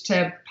beach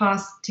to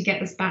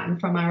get this baton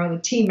from our other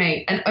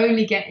teammate, and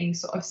only getting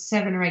sort of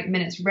 7 or 8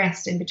 minutes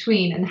rest in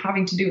between, and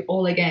having to do it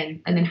all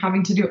again, and then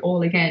having to do it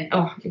all again.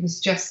 Oh, it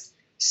was just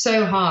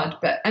so hard,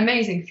 but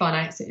amazing fun.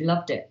 I absolutely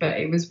loved it, but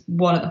it was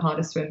one of the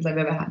hardest swims I've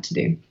ever had to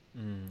do.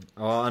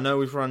 Oh, I know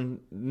we've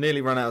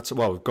nearly run out of time.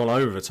 Well, we've gone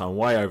over time,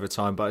 way over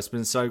time, but it's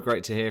been so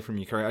great to hear from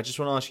you, Kerry. I just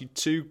want to ask you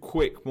 2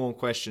 quick more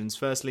questions.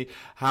 Firstly,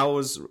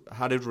 how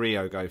did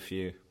Rio go for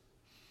you?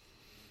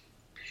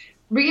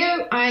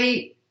 Rio,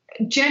 I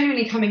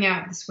genuinely, coming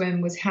out of the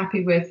swim, was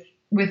happy with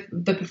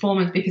the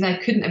performance, because I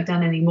couldn't have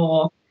done any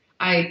more.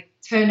 I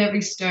turned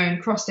every stone,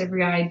 crossed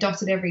every I,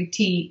 dotted every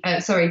I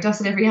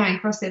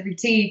and crossed every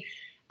T.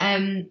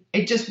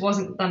 It just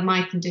wasn't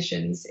my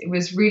conditions. It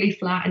was really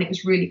flat and it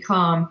was really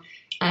calm,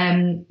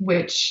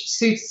 which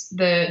suits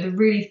the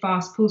really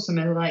fast pool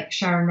swimmer like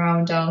Sharon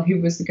Rowendell,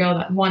 who was the girl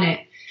that won it.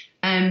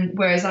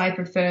 Whereas I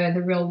prefer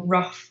the real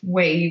rough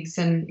waves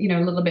and,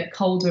 a little bit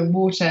colder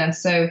water.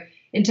 So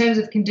in terms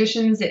of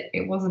conditions,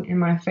 it wasn't in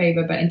my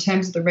favor. But in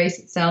terms of the race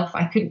itself,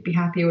 I couldn't be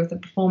happier with the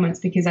performance,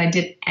 because I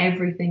did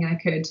everything I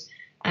could.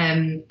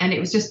 And it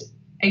was just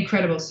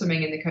incredible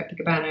swimming in the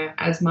Copacabana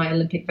as my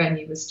Olympic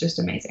venue was just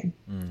amazing.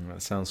 That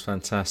sounds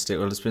fantastic.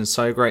 Well, it's been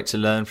so great to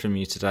learn from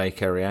you today,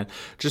 Kerry-Ann.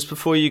 Just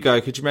before you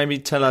go, could you maybe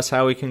tell us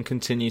how we can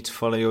continue to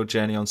follow your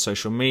journey on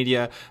social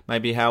media,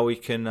 maybe how we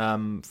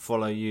can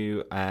follow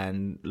you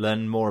and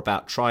learn more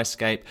about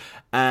Triscape?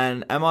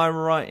 And am I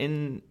right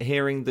in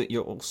hearing that you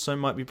also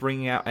might be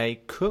bringing out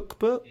a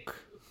cookbook?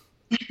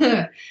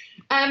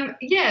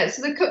 Yeah,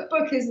 so the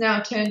cookbook is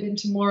now turned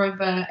into more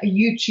of a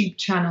YouTube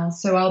channel.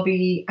 So I'll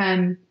be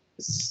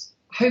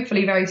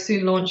hopefully very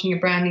soon launching a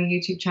brand new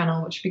YouTube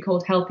channel, which will be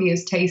called Healthy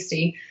is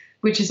Tasty,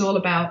 which is all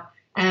about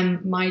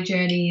my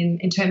journey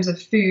in terms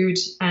of food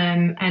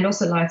and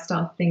also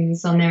lifestyle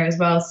things on there as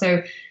well.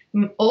 So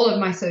all of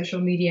my social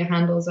media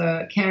handles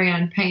are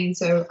Kerry-Ann Payne.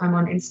 So I'm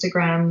on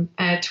Instagram,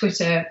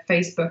 Twitter,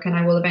 Facebook, and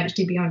I will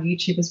eventually be on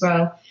YouTube as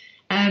well.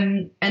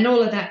 And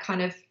all of that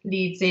kind of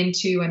leads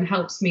into and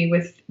helps me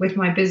with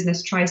my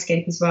business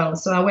Triscape as well.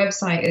 So our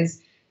website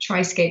is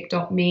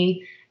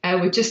triscape.me.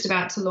 We're just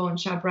about to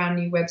launch our brand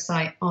new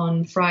website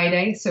on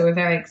Friday, so we're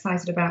very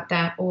excited about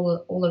that.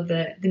 All of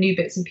the new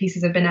bits and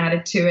pieces have been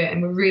added to it,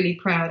 and we're really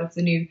proud of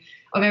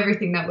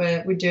everything that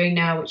we're doing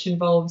now, which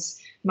involves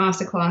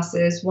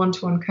masterclasses,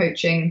 one-to-one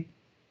coaching,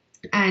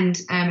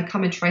 and a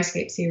Come and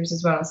Triscape series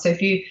as well. So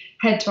if you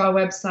head to our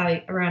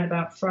website around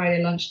about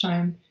Friday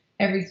lunchtime,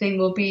 everything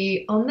will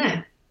be on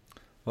there.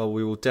 Well,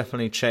 we will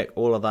definitely check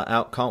all of that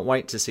out. Can't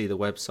wait to see the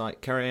website.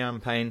 Kerry-Ann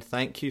Payne,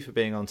 thank you for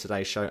being on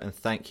today's show, and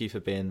thank you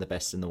for being the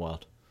best in the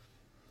world.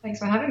 Thanks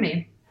for having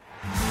me.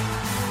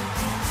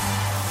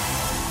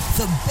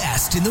 The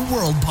Best in the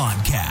World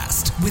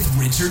podcast with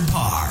Richard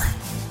Parr.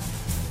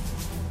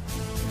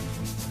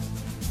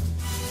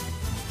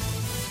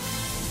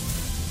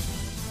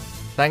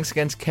 Thanks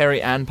again to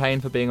Kerry-Ann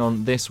Payne for being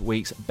on this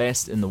week's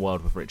Best in the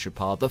World with Richard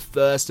Parr, the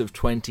first of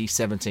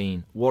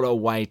 2017. What a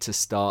way to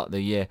start the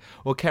year.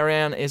 Well,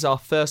 Kerry-Ann is our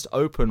first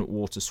open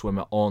water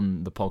swimmer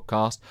on the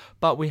podcast,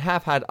 but we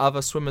have had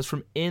other swimmers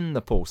from in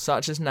the pool,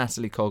 such as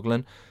Natalie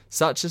Coughlin,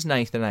 such as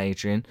Nathan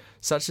Adrian,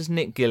 such as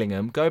Nick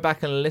Gillingham. Go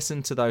back and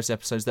listen to those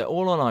episodes. They're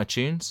all on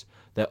iTunes.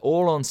 They're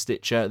all on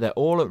Stitcher. They're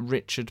all at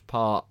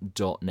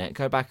richardparr.net.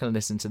 Go back and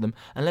listen to them.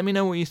 And let me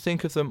know what you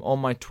think of them on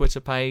my Twitter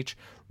page,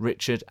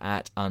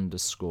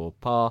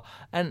 Richard@_Parr.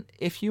 And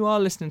if you are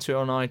listening to it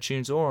on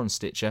iTunes or on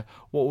Stitcher,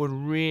 what would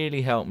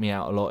really help me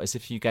out a lot is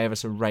if you gave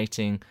us a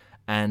rating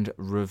and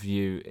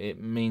review. It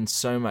means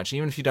so much.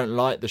 Even if you don't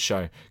like the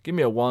show, give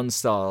me a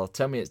 1-star.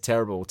 Tell me it's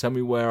terrible. Tell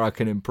me where I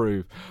can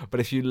improve. But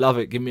if you love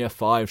it, give me a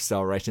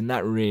 5-star rating.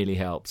 That really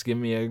helps. Give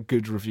me a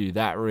good review.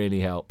 That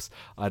really helps.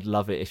 I'd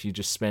love it if you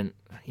just spent,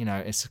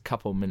 it's a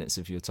couple minutes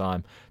of your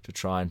time to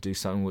try and do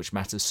something which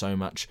matters so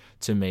much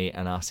to me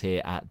and us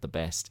here at The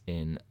Best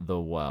in the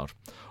World.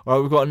 All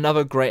right, we've got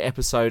another great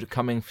episode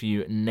coming for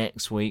you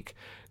next week.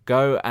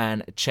 Go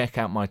and check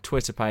out my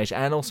Twitter page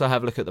and also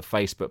have a look at the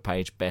Facebook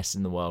page, Best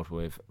in the World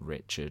with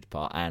Richard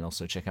Parr. And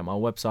also check out my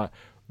website,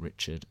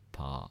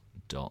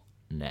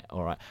 richardparr.net.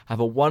 All right, have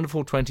a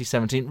wonderful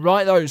 2017.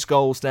 Write those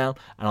goals down,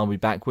 and I'll be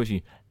back with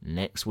you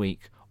next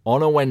week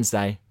on a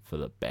Wednesday for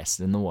the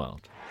Best in the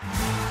World.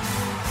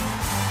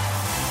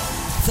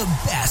 The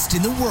Best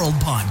in the World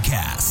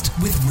podcast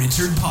with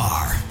Richard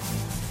Parr.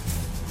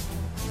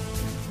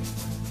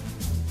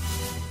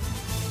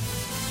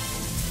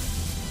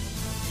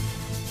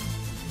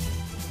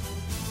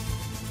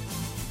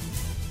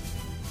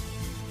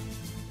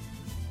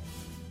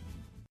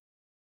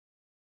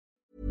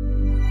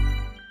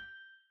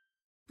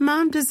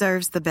 Mom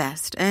deserves the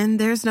best, and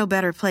there's no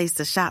better place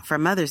to shop for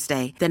Mother's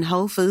Day than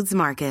Whole Foods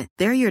Market.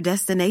 They're your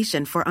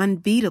destination for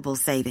unbeatable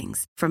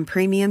savings, from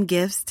premium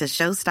gifts to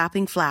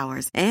show-stopping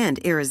flowers and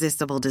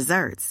irresistible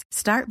desserts.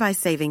 Start by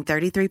saving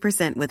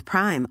 33% with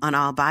Prime on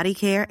all body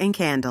care and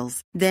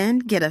candles. Then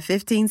get a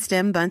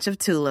 15-stem bunch of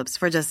tulips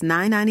for just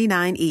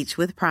 $9.99 each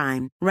with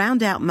Prime.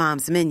 Round out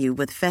Mom's menu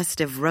with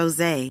festive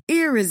rosé,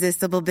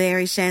 irresistible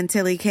berry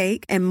chantilly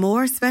cake, and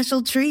more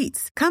special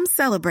treats. Come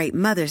celebrate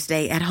Mother's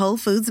Day at Whole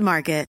Foods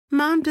Market.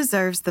 Mom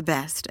deserves the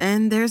best,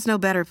 and there's no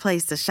better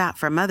place to shop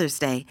for Mother's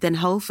Day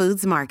than Whole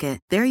Foods Market.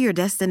 They're your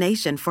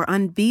destination for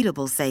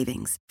unbeatable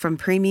savings, from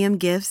premium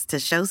gifts to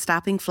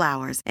show-stopping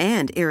flowers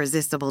and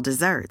irresistible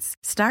desserts.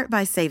 Start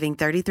by saving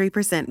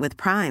 33% with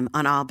Prime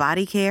on all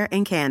body care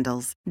and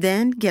candles.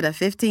 Then get a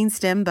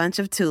 15-stem bunch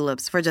of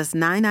tulips for just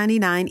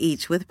 $9.99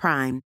 each with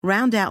Prime.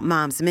 Round out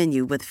Mom's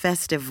menu with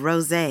festive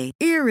rosé,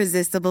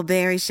 irresistible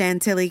berry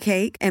chantilly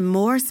cake, and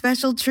more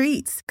special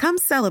treats. Come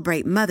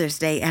celebrate Mother's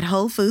Day at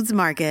Whole Foods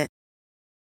Market.